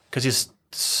retired because he's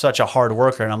such a hard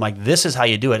worker. And I'm like, this is how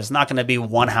you do it. It's not going to be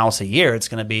one house a year. It's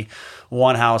going to be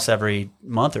one house every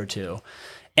month or two.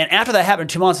 And after that happened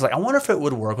 2 months, I was like, I wonder if it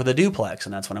would work with a duplex.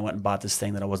 And that's when I went and bought this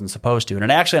thing that I wasn't supposed to. And it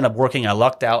actually ended up working. I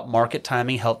lucked out. Market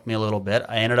timing helped me a little bit.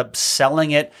 I ended up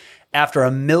selling it after a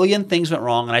million things went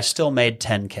wrong, and I still made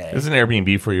 $10K. It was an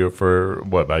Airbnb for you for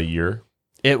what, about a year?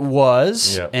 It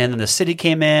was. Yeah. And then the city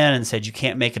came in and said, you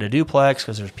can't make it a duplex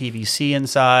because there's PVC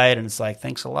inside. And it's like,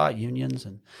 thanks a lot, unions.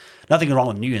 And nothing wrong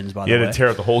with unions, by You the way. had to tear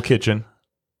out the whole kitchen.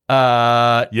 You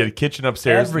had a kitchen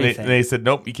upstairs. And Everything. they said,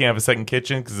 nope, you can't have a second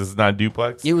kitchen because this is not a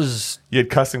duplex. It was You had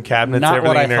custom cabinets. not everything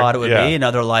what I in there. thought it would Yeah. be.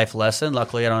 Another life lesson.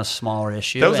 Luckily, on a smaller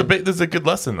issue. That was And this is a good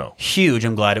lesson though. huge.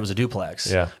 I'm glad it was a duplex.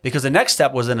 Yeah. Because the next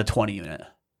step was in a 20 unit.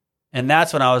 And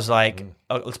that's when I was like,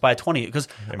 oh, let's buy a 20 because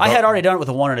I had already done it with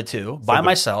a 1 and a 2 by the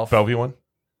myself. Bellevue one?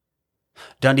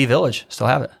 Dundee Village. Still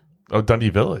have it. Oh, Dundee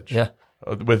Village. Yeah.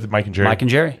 With Mike and Jerry. Mike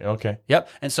and Jerry. Okay. Yep.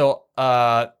 And so,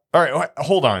 All right,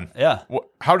 hold on. yeah.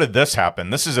 How did this happen?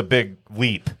 This is a big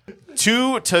leap.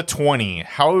 2 to 20.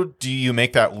 How do you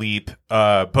make that leap?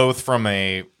 Both from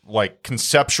a like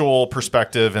conceptual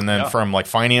perspective, and then from like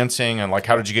financing, and like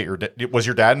how did you get was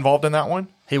your dad involved in that one?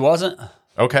 He wasn't.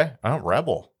 Okay,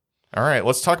 rebel. All right,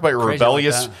 let's talk about your Crazy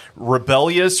like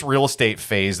rebellious real estate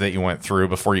phase that you went through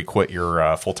before you quit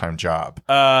your full-time job.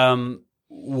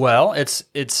 Well, it's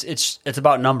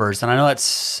about numbers, and I know that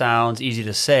sounds easy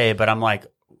to say, but I'm like,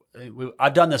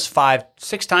 I've done this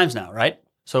 5-6 times now, right?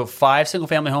 So 5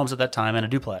 single-family homes at that time and a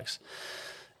duplex,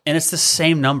 and it's the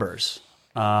same numbers.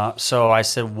 So I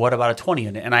said, what about a 20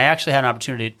 unit? And I actually had an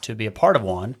opportunity to be a part of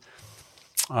one.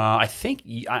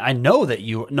 I know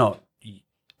that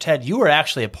Ted, you were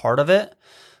actually a part of it.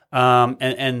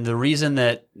 And the reason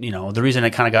that, the reason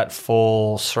it kind of got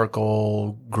full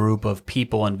circle group of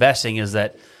people investing is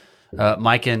that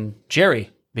Mike and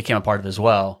Jerry became a part of it as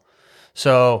well.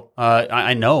 So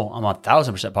I know I'm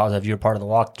 1,000% positive you were part of the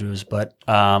walkthroughs, but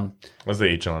I was the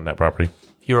agent on that property.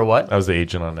 You were what? I was the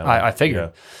agent on that. I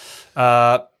figured.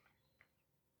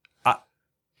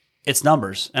 It's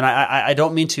numbers, and I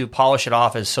don't mean to polish it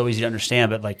off as so easy to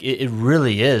understand, but like it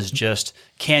really is just,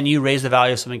 can you raise the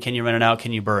value of something? Can you rent it out?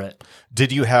 Can you burr it?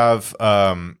 Did you have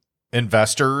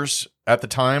investors at the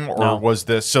time, or No. was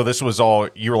this? So this was all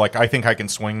you were like, I think I can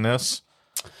swing this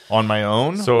on my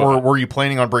own, So- or were you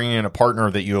planning on bringing in a partner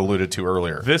that you alluded to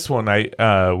earlier? This one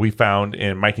we found,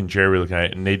 and Mike and Jerry were looking at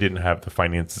it, and they didn't have the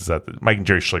finances. Mike and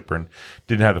Jerry Schlickburn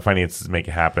didn't have the finances to make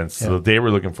it happen. So they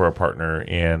were looking for a partner,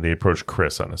 and they approached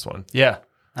Chris on this one. Yeah,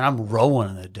 and I'm rolling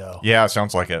in the dough. Yeah,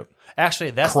 sounds like it.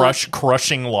 Actually, that's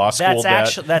Crushing law school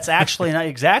debt. That's actually not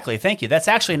exactly. Thank you. That's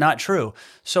actually not true.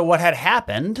 So what had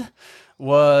happened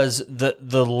was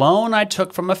the loan I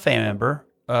took from a family member.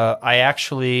 I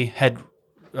actually had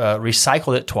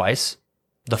recycled it twice.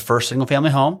 The first single family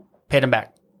home, paid him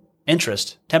back,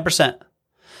 interest 10%.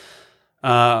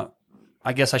 I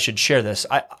guess I should share this.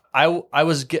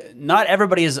 Not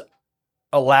everybody is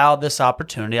allowed this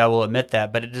opportunity. I will admit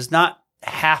that, but it does not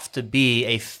have to be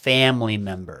a family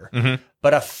member. Mm-hmm.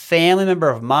 But a family member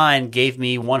of mine gave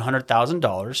me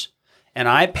 $100,000, and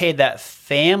I paid that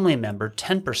family member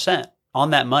 10% on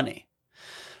that money.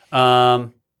 I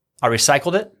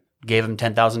recycled it, gave him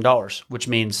 $10,000, which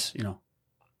means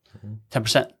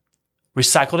 10%.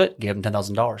 Recycled it, gave him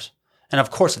 $10,000. And of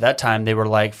course, at that time, they were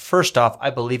like, first off, I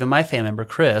believe in my family member,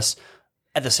 Chris.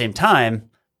 At the same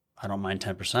time, I don't mind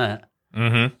 10%.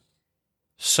 Mm-hmm.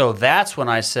 So that's when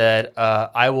I said,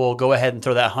 I will go ahead and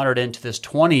throw that 100 into this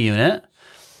 20 unit.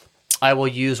 I will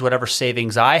use whatever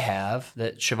savings I have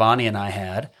that Shivani and I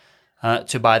had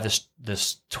to buy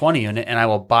this 20 unit, and I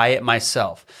will buy it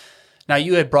myself. Now,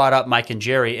 you had brought up Mike and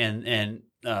Jerry, and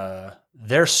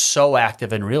they're so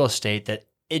active in real estate that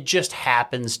it just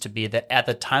happens to be that at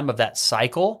the time of that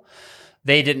cycle,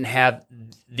 they didn't have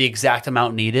the exact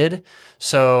amount needed.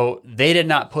 So they did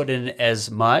not put in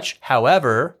as much.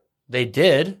 However, they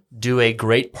did do a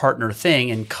great partner thing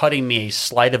in cutting me a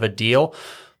slight of a deal.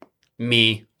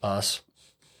 The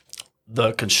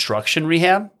construction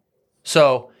rehab.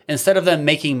 So instead of them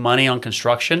making money on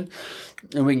construction,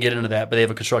 and we can get into that, but they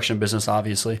have a construction business,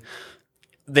 obviously,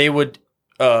 they would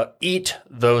eat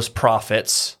those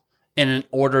profits in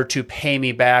order to pay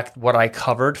me back what I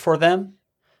covered for them.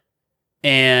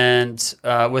 And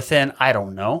within,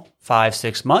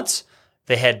 5-6 months,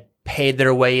 they had paid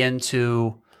their way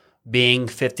into being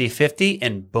 50-50,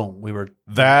 and boom, we were.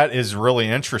 That is really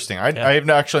interesting. I've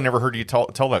actually never heard you tell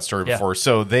that story Yeah. before.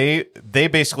 So they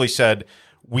basically said,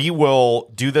 we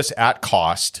will do this at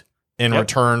cost in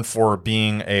return for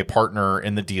being a partner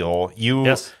in the deal. You,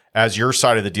 Yes. as your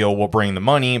side of the deal, will bring the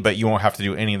money, but you won't have to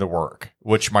do any of the work,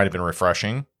 which might have been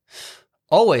refreshing.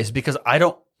 Always, because I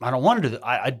don't want to do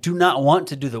I do not want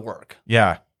to do the work.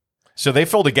 Yeah. So they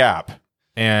filled a gap,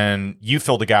 and you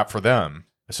filled a gap for them.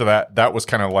 So that was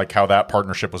kind of like how that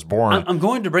partnership was born. I'm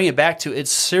going to bring it back to,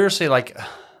 it's seriously like,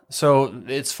 so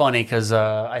it's funny because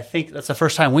I think that's the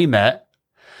first time we met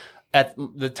at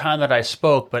the time that I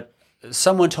spoke, but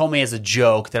someone told me as a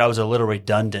joke that I was a little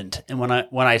redundant. And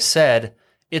when I said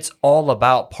it's all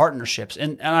about partnerships,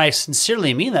 and I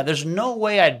sincerely mean that, there's no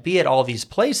way I'd be at all these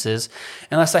places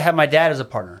unless I had my dad as a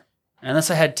partner, unless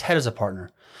I had Ted as a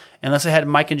partner, unless I had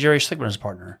Mike and Jerry Schlickman as a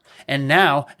partner. And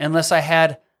now, unless I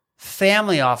had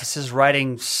family offices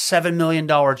writing $7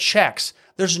 million checks.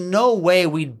 There's no way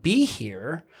we'd be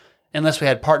here unless we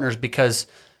had partners, because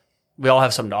we all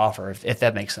have something to offer, if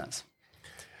that makes sense.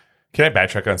 Can I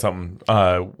backtrack on something?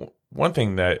 One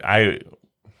thing that I'm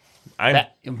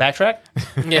Backtrack?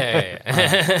 Yeah.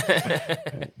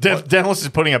 Dennis is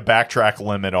putting a backtrack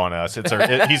limit on us.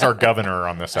 He's our governor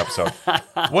on this episode.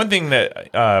 one thing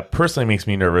that personally makes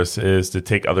me nervous is to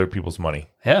take other people's money.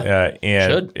 Yeah,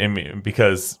 and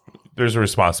because there's a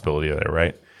responsibility there,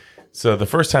 right? So the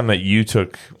first time that you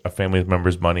took a family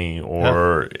member's money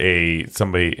or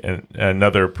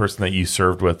another person that you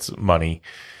served with's money,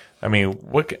 I mean,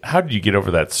 how did you get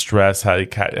over that stress? How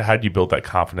did you build that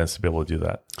confidence to be able to do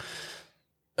that?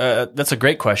 That's a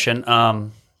great question.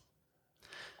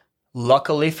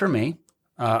 Luckily for me,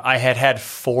 I had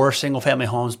 4 single-family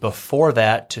homes before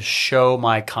that to show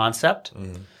my concept,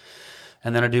 and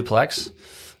then a duplex.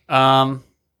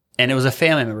 and it was a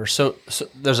family member. So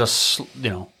there's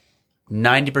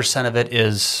 90% of it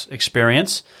is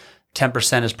experience.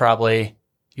 10% is probably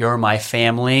you're my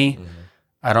family.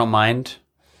 I don't mind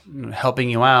helping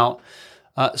you out.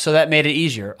 So that made it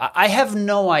easier. I have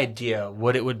no idea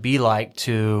what it would be like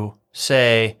to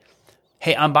say,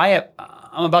 hey, I'm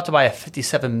about to buy a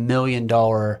 $57 million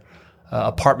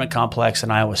apartment complex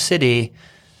in Iowa City.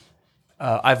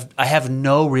 I have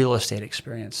no real estate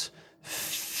experience.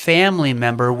 Family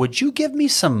member, would you give me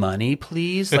some money,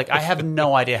 please? Like, I have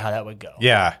no idea how that would go.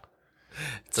 Yeah.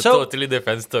 It's a totally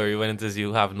different story when it is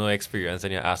you have no experience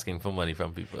and you're asking for money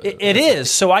from people. It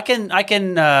is. So I can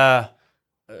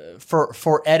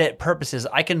for edit purposes,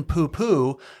 I can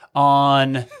poo-poo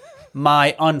on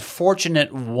my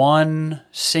unfortunate one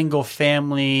single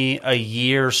family a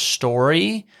year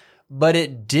story, but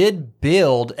it did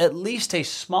build at least a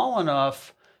small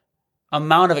enough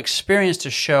amount of experience to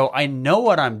show I know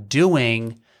what I'm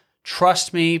doing.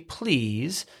 Trust me,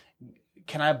 please.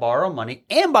 Can I borrow money?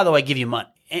 And by the way, give you money,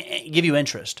 give you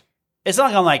interest. It's not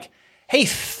like I'm like, hey,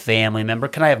 family member,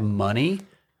 can I have money?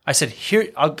 I said, here,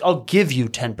 I'll give you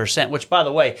 10%, which, by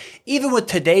the way, even with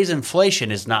today's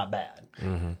inflation, is not bad.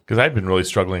 Because I've been really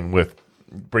struggling with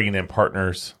bringing in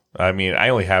partners. I mean, I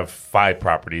only have 5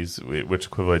 properties, which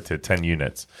equivalent to 10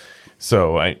 units.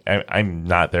 So I'm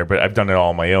not there, but I've done it all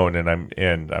on my own,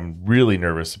 and I'm really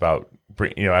nervous about.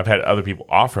 I've had other people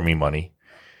offer me money,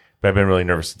 but I've been really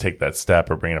nervous to take that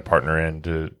step or bringing a partner in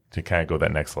to kind of go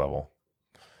that next level.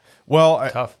 Well,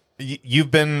 Tough. You've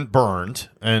been burned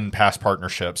in past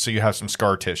partnerships, so you have some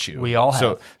scar tissue. We all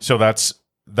have. So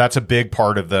that's a big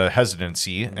part of the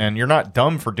hesitancy, and you're not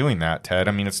dumb for doing that, Ted.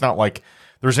 I mean, it's not like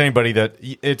there's anybody that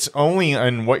it's only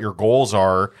in what your goals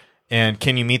are and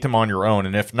can you meet them on your own?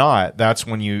 And if not, that's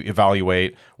when you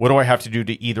evaluate, what do I have to do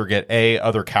to either get A,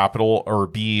 other capital, or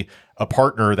B, a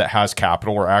partner that has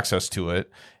capital or access to it.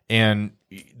 And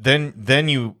then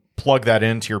you plug that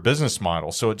into your business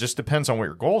model. So it just depends on what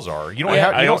your goals are. You don't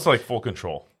have, I also like full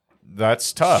control.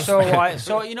 That's tough. So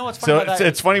you know what's funny So about that?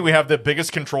 it's funny we have the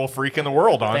biggest control freak in the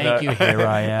world on Thank you. Here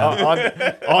I am.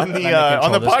 on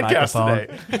the this podcast microphone.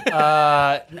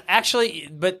 today. Actually,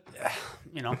 but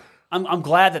I'm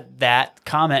glad that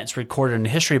comment is recorded in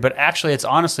history. But actually, it's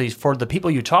honestly for the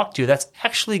people you talk to, that's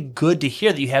actually good to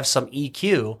hear that you have some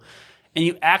EQ and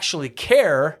you actually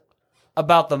care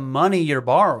about the money you're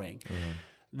borrowing. Mm-hmm.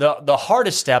 The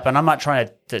hardest step, and I'm not trying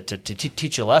to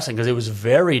teach you a lesson because it was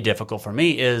very difficult for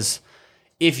me, is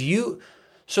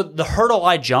so the hurdle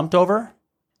I jumped over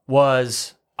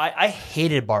was I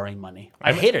hated borrowing money.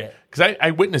 I hated it. Because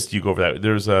I witnessed you go over that.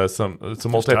 There's some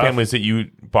multifamilies that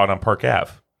you bought on Park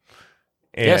Ave.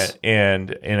 And, Yes.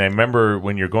 And I remember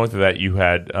when you're going through that, you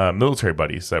had military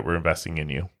buddies that were investing in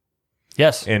you.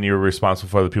 Yes. And you were responsible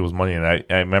for other people's money. And I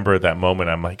remember at that moment,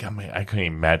 I'm like, I couldn't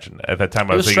imagine. At that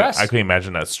time, I was thinking, stress. I couldn't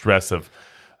imagine that stress of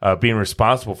being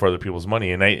responsible for other people's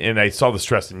money. And I saw the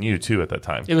stress in you, too, at that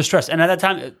time. It was stress. And at that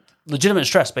time, legitimate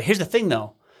stress. But here's the thing,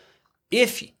 though.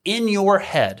 If in your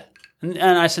head, and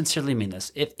I sincerely mean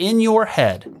this, if in your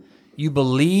head you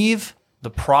believe the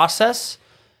process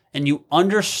and you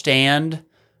understand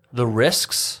the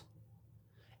risks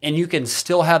and you can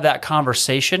still have that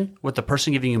conversation with the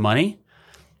person giving you money,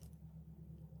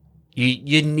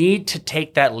 you need to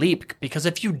take that leap, because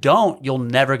if you don't, you'll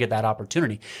never get that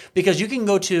opportunity. Because you can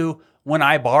go to, when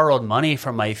I borrowed money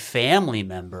from a family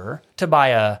member to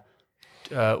buy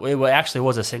it actually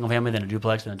was a single family, then a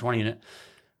duplex, then a 20 unit.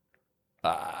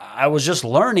 I was just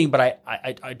learning, but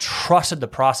I trusted the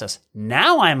process.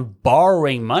 Now I'm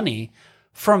borrowing money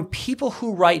from people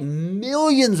who write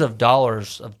millions of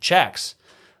dollars of checks,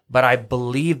 but I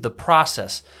believe the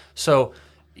process. So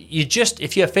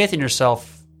if you have faith in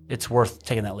yourself, it's worth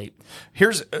taking that leap.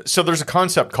 So there's a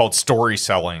concept called story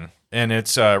selling, and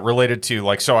it's related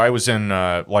to so I was in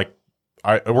I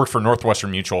worked for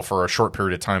Northwestern Mutual for a short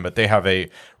period of time, but they have a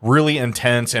really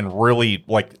intense and really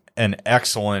an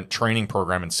excellent training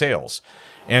program in sales.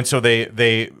 And so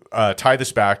they tie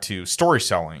this back to story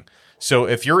selling. So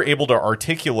if you're able to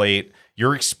articulate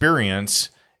your experience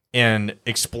and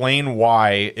explain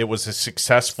why it was a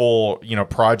successful,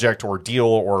 project or deal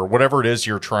or whatever it is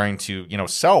you're trying to,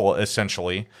 sell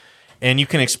essentially, and you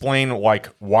can explain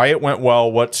why it went well,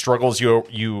 what struggles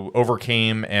you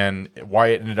overcame, and why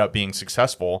it ended up being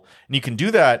successful, and you can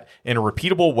do that in a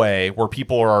repeatable way where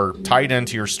people are tied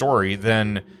into your story,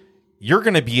 then you're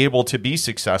going to be able to be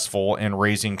successful in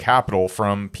raising capital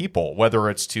from people,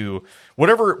 whether it's to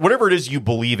whatever it is you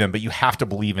believe in, but you have to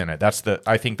believe in it.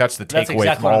 I think that's the takeaway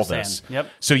exactly from what all I'm saying. this. Yep.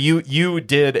 So you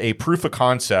did a proof of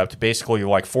concept basically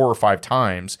 4 or 5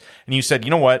 times, and you said, you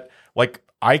know what,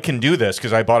 I can do this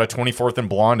because I bought a 24th and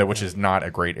Blonda, which is not a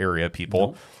great area,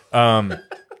 people. A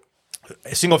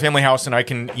single family house, and I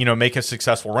can, make a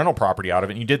successful rental property out of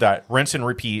it. And you did that, rinse and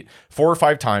repeat 4 or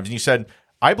 5 times. And you said,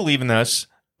 I believe in this.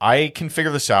 I can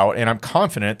figure this out. And I'm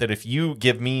confident that if you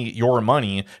give me your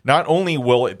money, not only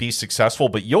will it be successful,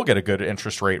 but you'll get a good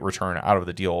interest rate return out of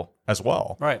the deal as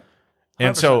well. Right. 100%.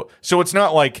 And so it's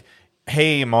not like,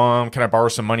 hey, Mom, can I borrow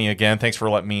some money again? Thanks for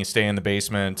letting me stay in the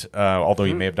basement. Although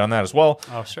you may have done that as well.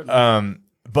 Oh, certainly.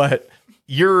 But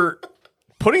you're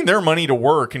putting their money to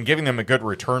work and giving them a good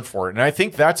return for it. And I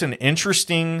think that's an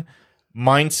interesting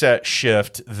mindset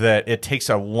shift that it takes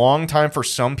a long time for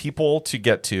some people to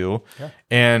get to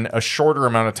and a shorter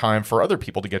amount of time for other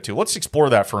people to get to. Let's explore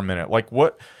that for a minute. Like,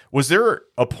 what was there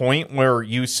a point where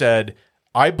you said,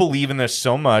 I believe in this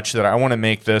so much that I want to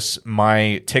make this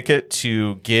my ticket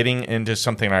to getting into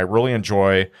something I really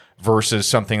enjoy versus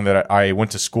something that I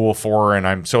went to school for and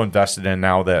I'm so invested in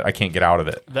now that I can't get out of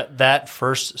it? That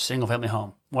first single family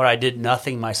home where I did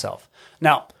nothing myself.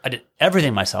 Now, I did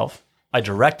everything myself. I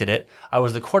directed it. I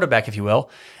was the quarterback, if you will,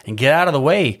 and get out of the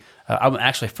way. I'm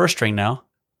actually first string now.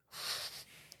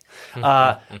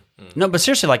 No, but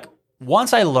seriously, like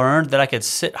once I learned that I could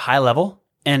sit high level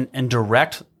and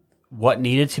direct what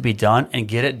needed to be done and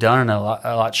get it done in a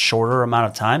lot shorter amount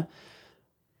of time.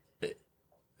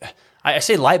 I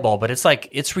say light bulb, but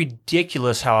it's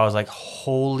ridiculous how I was like,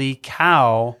 holy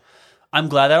cow, I'm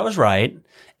glad that I was right.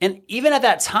 And even at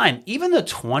that time, even the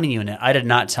 20 unit, I did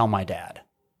not tell my dad.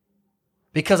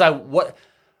 Because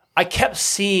I kept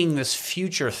seeing this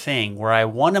future thing where I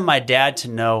wanted my dad to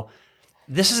know,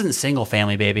 this isn't single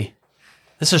family, baby.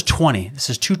 This is 20. This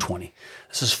is 220.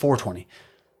 This is 420.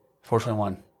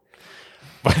 421.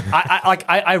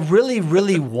 I really,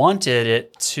 really wanted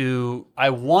it to.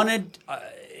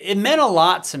 It meant a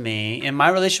lot to me in my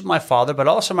relationship with my father, but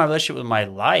also my relationship with my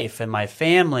life and my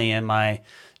family and my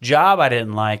job I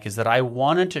didn't like, is that I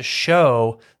wanted to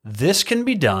show this can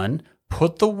be done.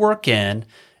 Put the work in,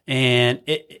 and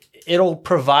it'll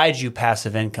provide you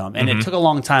passive income. And it took a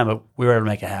long time, but we were able to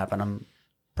make it happen. I'm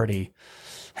pretty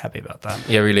happy about that.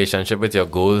 Your relationship with your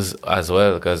goals as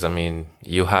well, because, I mean,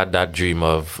 you had that dream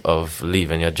of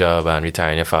leaving your job and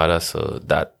retiring your father, so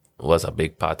that was a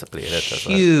big part to play in it as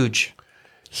well. Huge.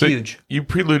 So Huge. You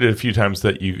preluded a few times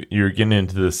that you're getting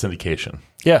into the syndication.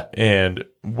 Yeah. And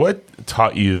what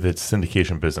taught you the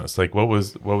syndication business? Like, what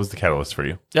was the catalyst for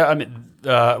you? Yeah, I mean,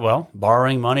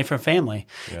 borrowing money from family.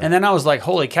 Yeah. And then I was like,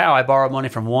 holy cow, I borrowed money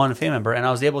from one family member, and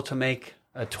I was able to make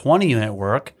a 20 unit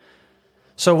work.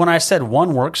 So when I said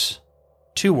 1 works,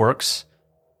 2 works,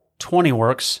 20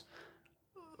 works,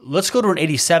 let's go to an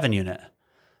 87 unit.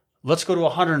 Let's go to a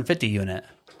 150 unit.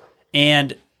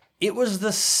 And it was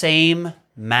the same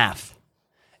math.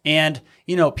 And,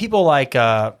 people like,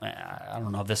 I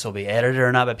don't know if this will be edited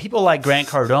or not, but people like Grant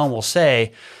Cardone will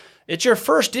say, it's your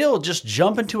first deal, just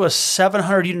jump into a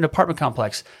 700-unit apartment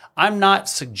complex. I'm not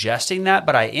suggesting that,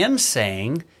 but I am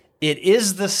saying it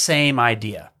is the same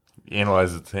idea.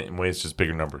 Analyze it the same way, it's just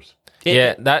bigger numbers.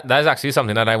 That's actually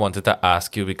something that I wanted to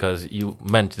ask you, because you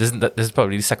mentioned this is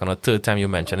probably the second or third time you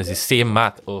mentioned it's the same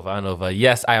math over and over.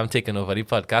 Yes, I am taking over the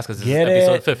podcast because this is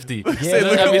episode 50.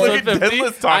 Episode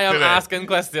 50. I am asking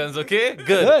questions. Okay,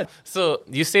 good. So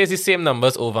you say it's the same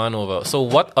numbers over and over. So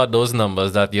what are those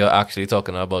numbers that you're actually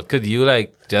talking about? Could you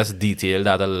just detail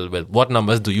that a little bit? What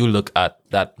numbers do you look at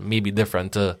that may be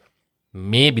different to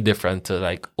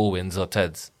like Owens or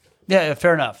Ted's? Yeah,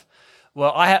 fair enough.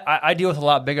 Well, I deal with a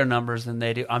lot bigger numbers than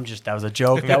they do. That was a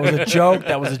joke. That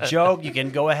was a joke. You can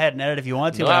go ahead and edit if you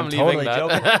want to. No, but I'm totally that.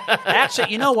 joking.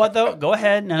 Actually, you know what though? Go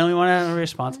ahead. I know you want to have a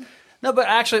response. No, but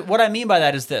actually, what I mean by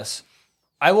that is this.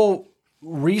 I will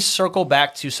recircle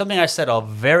back to something I said a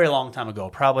very long time ago,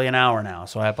 probably an hour now,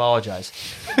 so I apologize.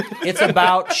 It's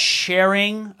about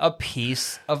sharing a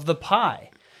piece of the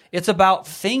pie. It's about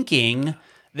thinking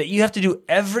that you have to do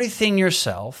everything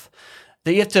yourself,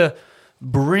 that you have to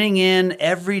bring in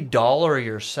every dollar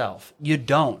yourself. You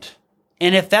don't.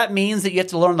 And if that means that you have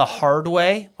to learn the hard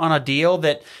way on a deal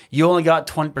that you only got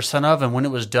 20% of, and when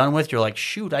it was done with, you're like,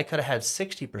 shoot, I could have had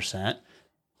 60%.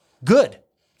 Good.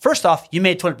 First off, you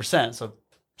made 20%, so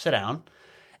sit down.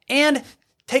 And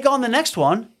take on the next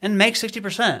one and make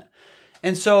 60%.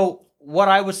 And so what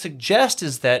I would suggest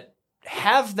is that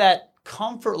have that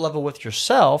comfort level with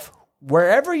yourself,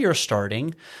 wherever you're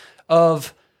starting,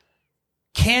 of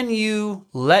can you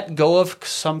let go of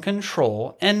some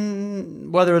control,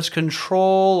 and whether it's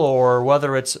control or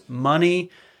whether it's money,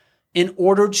 in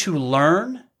order to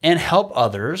learn and help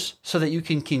others so that you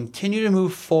can continue to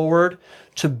move forward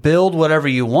to build whatever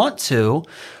you want to,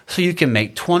 so you can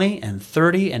make 20 and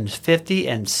 30 and 50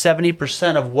 and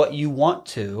 70% of what you want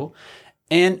to.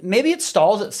 And maybe it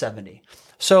stalls at 70.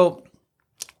 So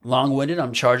long-winded,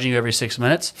 I'm charging you every 6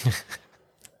 minutes.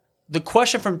 The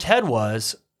question from Ted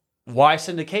was, why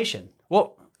syndication?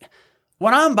 Well,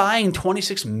 when I'm buying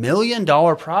 $26 million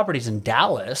properties in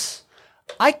Dallas,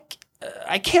 I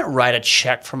can't write a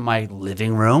check from my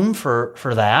living room for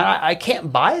that. I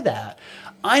can't buy that.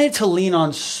 I need to lean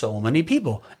on so many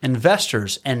people,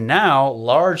 investors, and now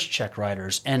large check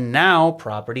writers, and now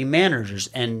property managers,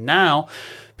 and now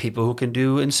people who can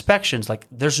do inspections. Like,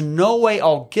 there's no way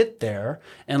I'll get there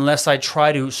unless I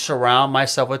try to surround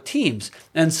myself with teams.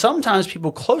 And sometimes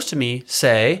people close to me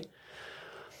say,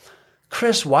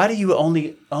 Chris, why do you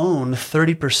only own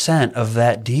 30% of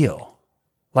that deal?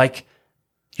 Like,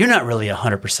 you're not really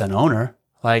 100% owner.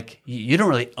 Like, you don't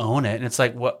really own it. And it's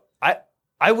like, what?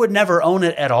 I would never own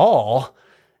it at all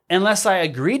unless I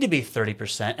agreed to be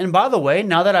 30%. And by the way,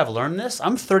 now that I've learned this,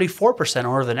 I'm 34%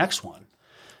 owner of the next one.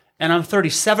 And I'm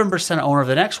 37% owner of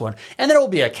the next one. And there will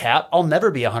be a cap. I'll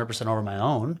never be 100% over my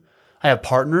own. I have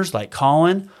partners like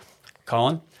Colin.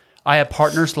 I have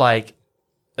partners like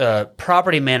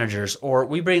property managers, or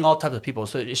we bring all types of people.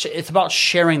 So it's about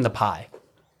sharing the pie.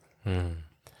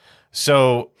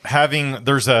 So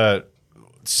there's a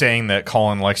saying that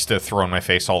Colin likes to throw in my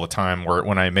face all the time, where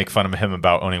when I make fun of him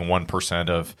about owning 1%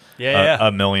 of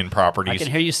a million properties. I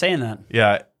can hear you saying that.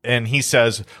 Yeah. And he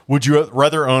says, would you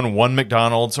rather own one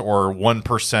McDonald's or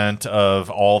 1% of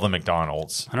all the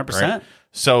McDonald's? 100%. Right?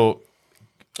 So,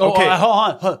 okay.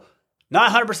 Hold on.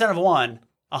 Not 100% of one.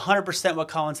 100% what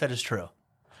Colin said is true.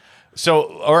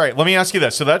 So, all right, let me ask you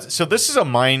this. So this is a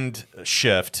mind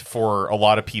shift for a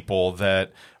lot of people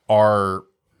that are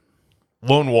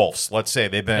lone wolves. Let's say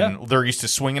they're used to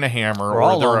swinging a hammer, We're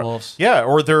all lone wolves. Yeah,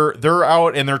 or they're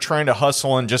out and they're trying to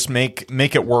hustle and just make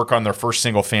it work on their first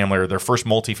single family or their first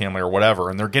multifamily or whatever,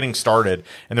 and they're getting started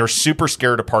and they're super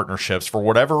scared of partnerships for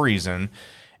whatever reason.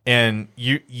 And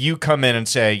you come in and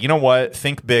say, you know what,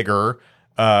 think bigger,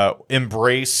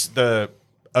 embrace the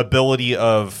ability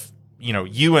of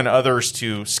you and others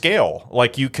to scale.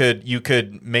 Like you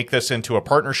could make this into a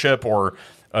partnership or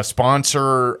a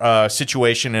sponsor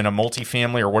situation in a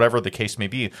multifamily or whatever the case may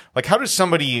be. Like, how does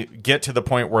somebody get to the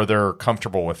point where they're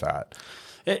comfortable with that?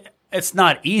 It's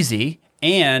not easy.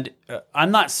 And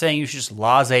I'm not saying you should just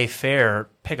laissez-faire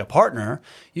pick a partner.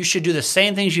 You should do the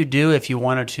same things you do if you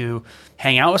wanted to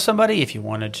hang out with somebody, if you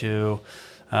wanted to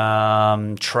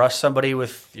trust somebody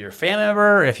with your family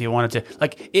member, if you wanted to,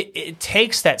 like, it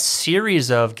takes that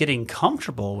series of getting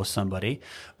comfortable with somebody,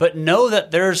 but know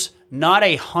that there's not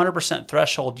a 100%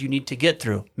 threshold you need to get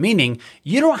through. Meaning,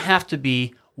 you don't have to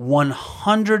be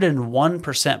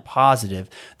 101% positive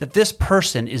that this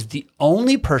person is the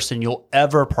only person you'll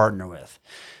ever partner with.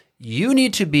 You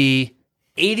need to be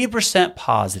 80%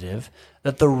 positive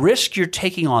that the risk you're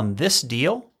taking on this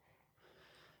deal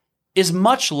is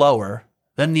much lower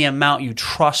than the amount you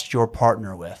trust your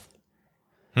partner with.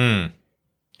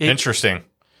 Interesting.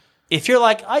 If you're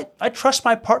like, I trust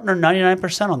my partner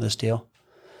 99% on this deal,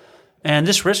 and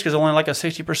this risk is only like a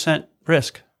 60%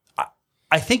 risk,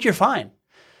 I think you're fine.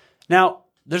 Now,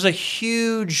 there's a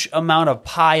huge amount of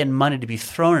pie and money to be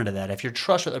thrown into that. If you're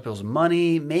trusting other people's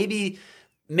money, maybe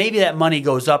that money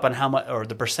goes up on how much, or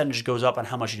the percentage goes up on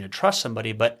how much you need to trust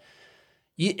somebody, but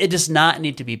it does not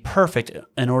need to be perfect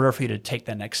in order for you to take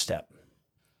that next step.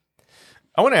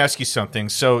 I want to ask you something.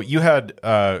 So you had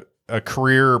a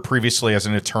career previously as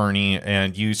an attorney,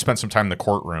 and you spent some time in the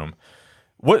courtroom.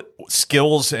 What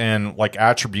skills and like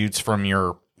attributes from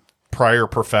your prior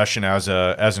profession as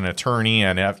an attorney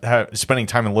and spending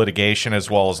time in litigation as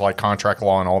well as like contract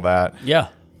law and all that? Yeah.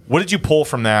 What did you pull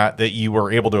from that you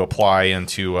were able to apply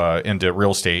into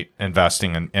real estate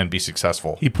investing and be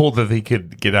successful? He pulled that he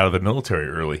could get out of the military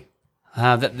early.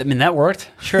 That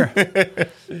worked. Sure.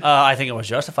 I think it was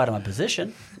justified in my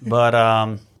position, but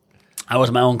I was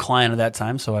my own client at that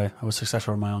time, so I was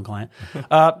successful with my own client.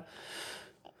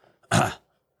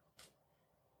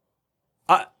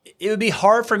 It would be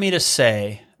hard for me to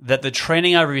say that the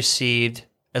training I received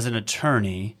as an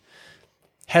attorney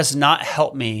has not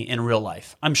helped me in real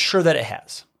life. I'm sure that it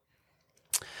has.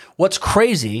 What's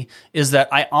crazy is that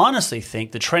I honestly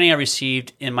think the training I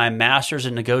received in my master's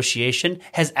in negotiation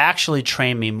has actually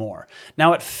trained me more.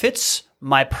 Now, it fits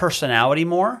my personality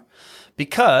more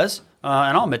because,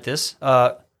 and I'll admit this,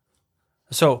 the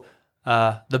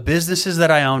businesses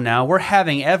that I own now, we're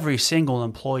having every single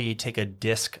employee take a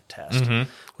DISC test. Mm-hmm.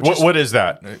 What is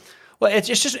that? Well,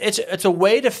 it's a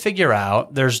way to figure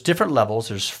out. There's different levels.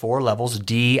 There's 4 levels: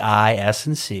 D, I, S,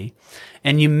 and C,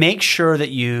 and you make sure that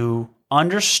you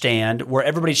understand where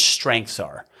everybody's strengths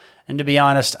are. And to be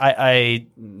honest, it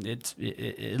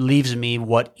leaves me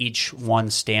what each one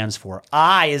stands for.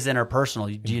 I is interpersonal.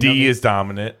 Do you know D is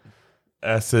dominant.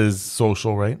 S is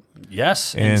social, right?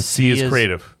 yes, And C is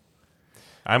creative.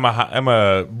 I'm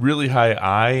a really high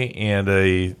I, and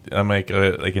I'm like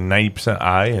a 90%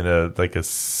 I and a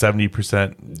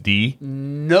 70% D.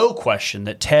 No question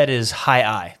that Ted is high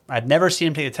I. I've never seen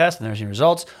him take the test. I've never seen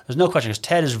results. There's no question because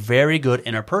Ted is very good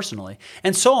interpersonally,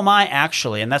 and so am I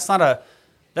actually. And that's not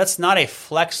a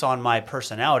flex on my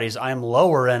personalities. I'm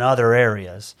lower in other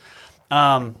areas.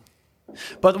 But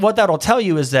what that'll tell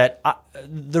you is that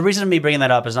the reason of me bringing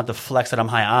that up is not to flex that I'm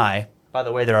high I. By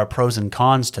the way, there are pros and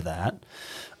cons to that.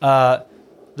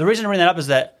 The reason to bring that up is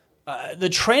that the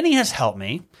training has helped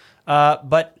me,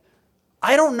 but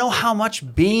I don't know how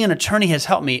much being an attorney has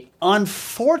helped me.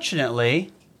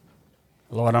 Unfortunately,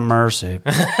 Lord have mercy.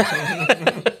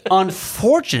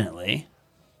 Unfortunately,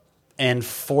 and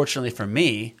fortunately for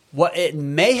me, what it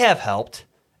may have helped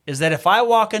is that if I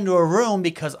walk into a room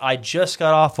because I just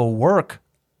got off of work,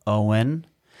 Owen,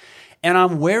 and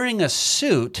I'm wearing a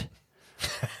suit,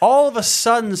 all of a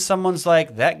sudden someone's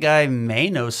like, that guy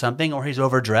may know something, or he's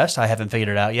overdressed. I haven't figured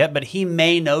it out yet, but he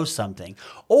may know something.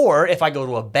 Or if I go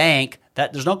to a bank,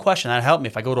 that there's no question that helped me.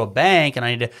 If I go to a bank and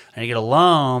I need to get a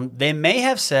loan, they may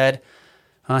have said,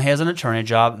 he has an attorney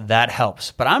job. That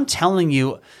helps. But I'm telling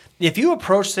you, if you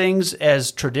approach things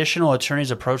as traditional attorneys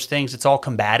approach things, it's all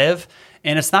combative,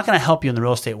 and it's not going to help you in the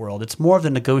real estate world. It's more of the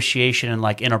negotiation and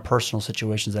interpersonal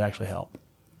situations that actually help.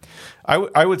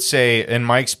 I would say, in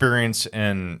my experience,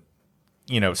 and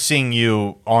seeing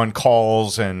you on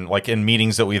calls and in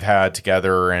meetings that we've had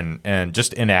together, and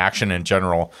just in action in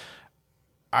general,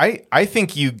 I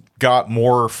think you got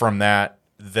more from that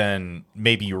than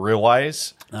maybe you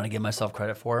realize. Not to give myself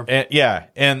credit for.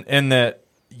 And that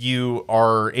you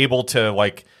are able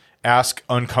to ask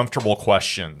uncomfortable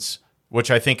questions,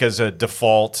 which I think is a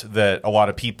default that a lot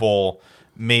of people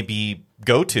maybe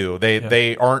go to.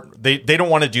 They don't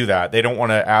want to do that. They don't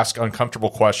want to ask uncomfortable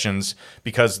questions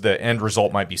because the end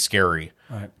result might be scary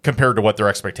compared to what their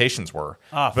expectations were.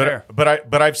 Fair.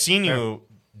 But I've seen you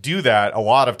do that a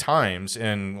lot of times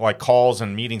in calls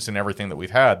and meetings and everything that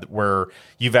we've had, where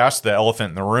you've asked the elephant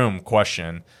in the room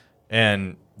question,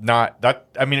 and not that.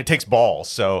 I mean, it takes balls.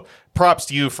 So props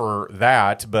to you for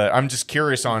that. But I'm just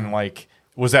curious on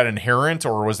was that inherent,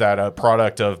 or was that a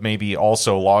product of maybe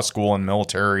also law school and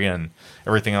military and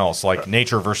everything else,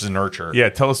 nature versus nurture? Yeah,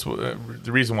 tell us the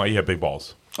reason why you have big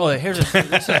balls. Oh, this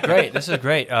is great. This is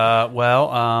great.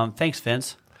 Thanks,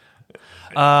 Vince.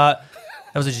 That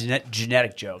was a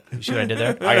genetic joke. You see what I did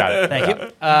there? I got it. Thank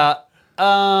you.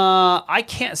 I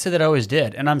can't say that I always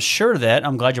did, and I'm sure that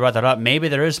I'm glad you brought that up. Maybe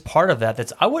there is part of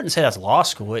that. I wouldn't say that's law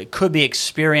school. It could be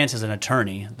experience as an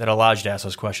attorney that allows you to ask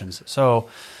those questions.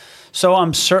 So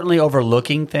I'm certainly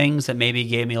overlooking things that maybe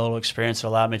gave me a little experience that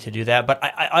allowed me to do that. But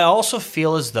I also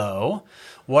feel as though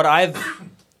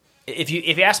if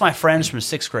you ask my friends from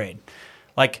 6th grade,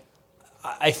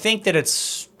 I think that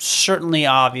it's certainly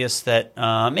obvious that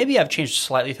maybe I've changed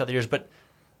slightly throughout the years, but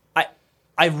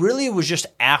I really was just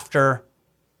after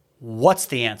what's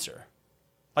the answer?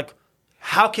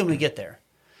 How can we get there?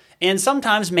 And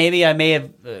sometimes maybe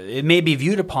it may be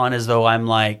viewed upon as though I'm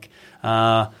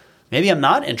maybe I'm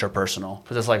not interpersonal,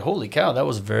 because it's holy cow, that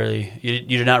was you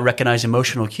did not recognize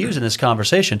emotional cues in this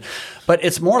conversation. But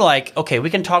it's more okay, we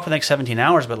can talk for the next 17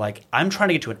 hours, but I'm trying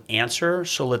to get to an answer,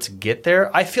 so let's get there.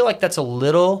 I feel that's a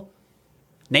little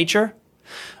nature,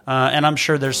 and I'm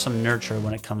sure there's some nurture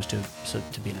when it comes to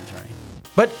being an attorney.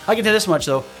 But I can tell you this much,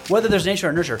 though, whether there's nature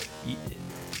or nurture,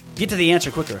 get to the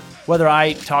answer quicker. Whether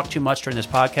I talk too much during this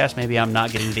podcast, maybe I'm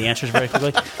not getting to the answers very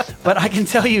quickly. But I can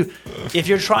tell you, if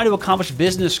you're trying to accomplish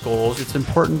business goals, it's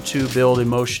important to build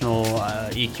emotional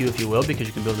EQ, if you will, because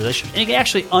you can build relationships. And you can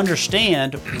actually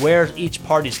understand where each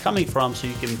party's coming from, so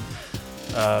you can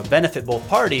benefit both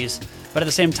parties. But at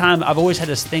the same time, I've always had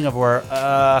this thing of where,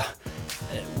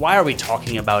 why are we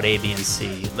talking about A, B, and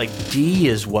C? D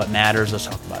is what matters. Let's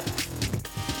talk about it.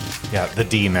 Yeah, the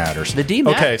D matters. The D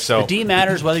matters. Okay, so the D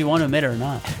matters whether you want to admit it or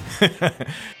not.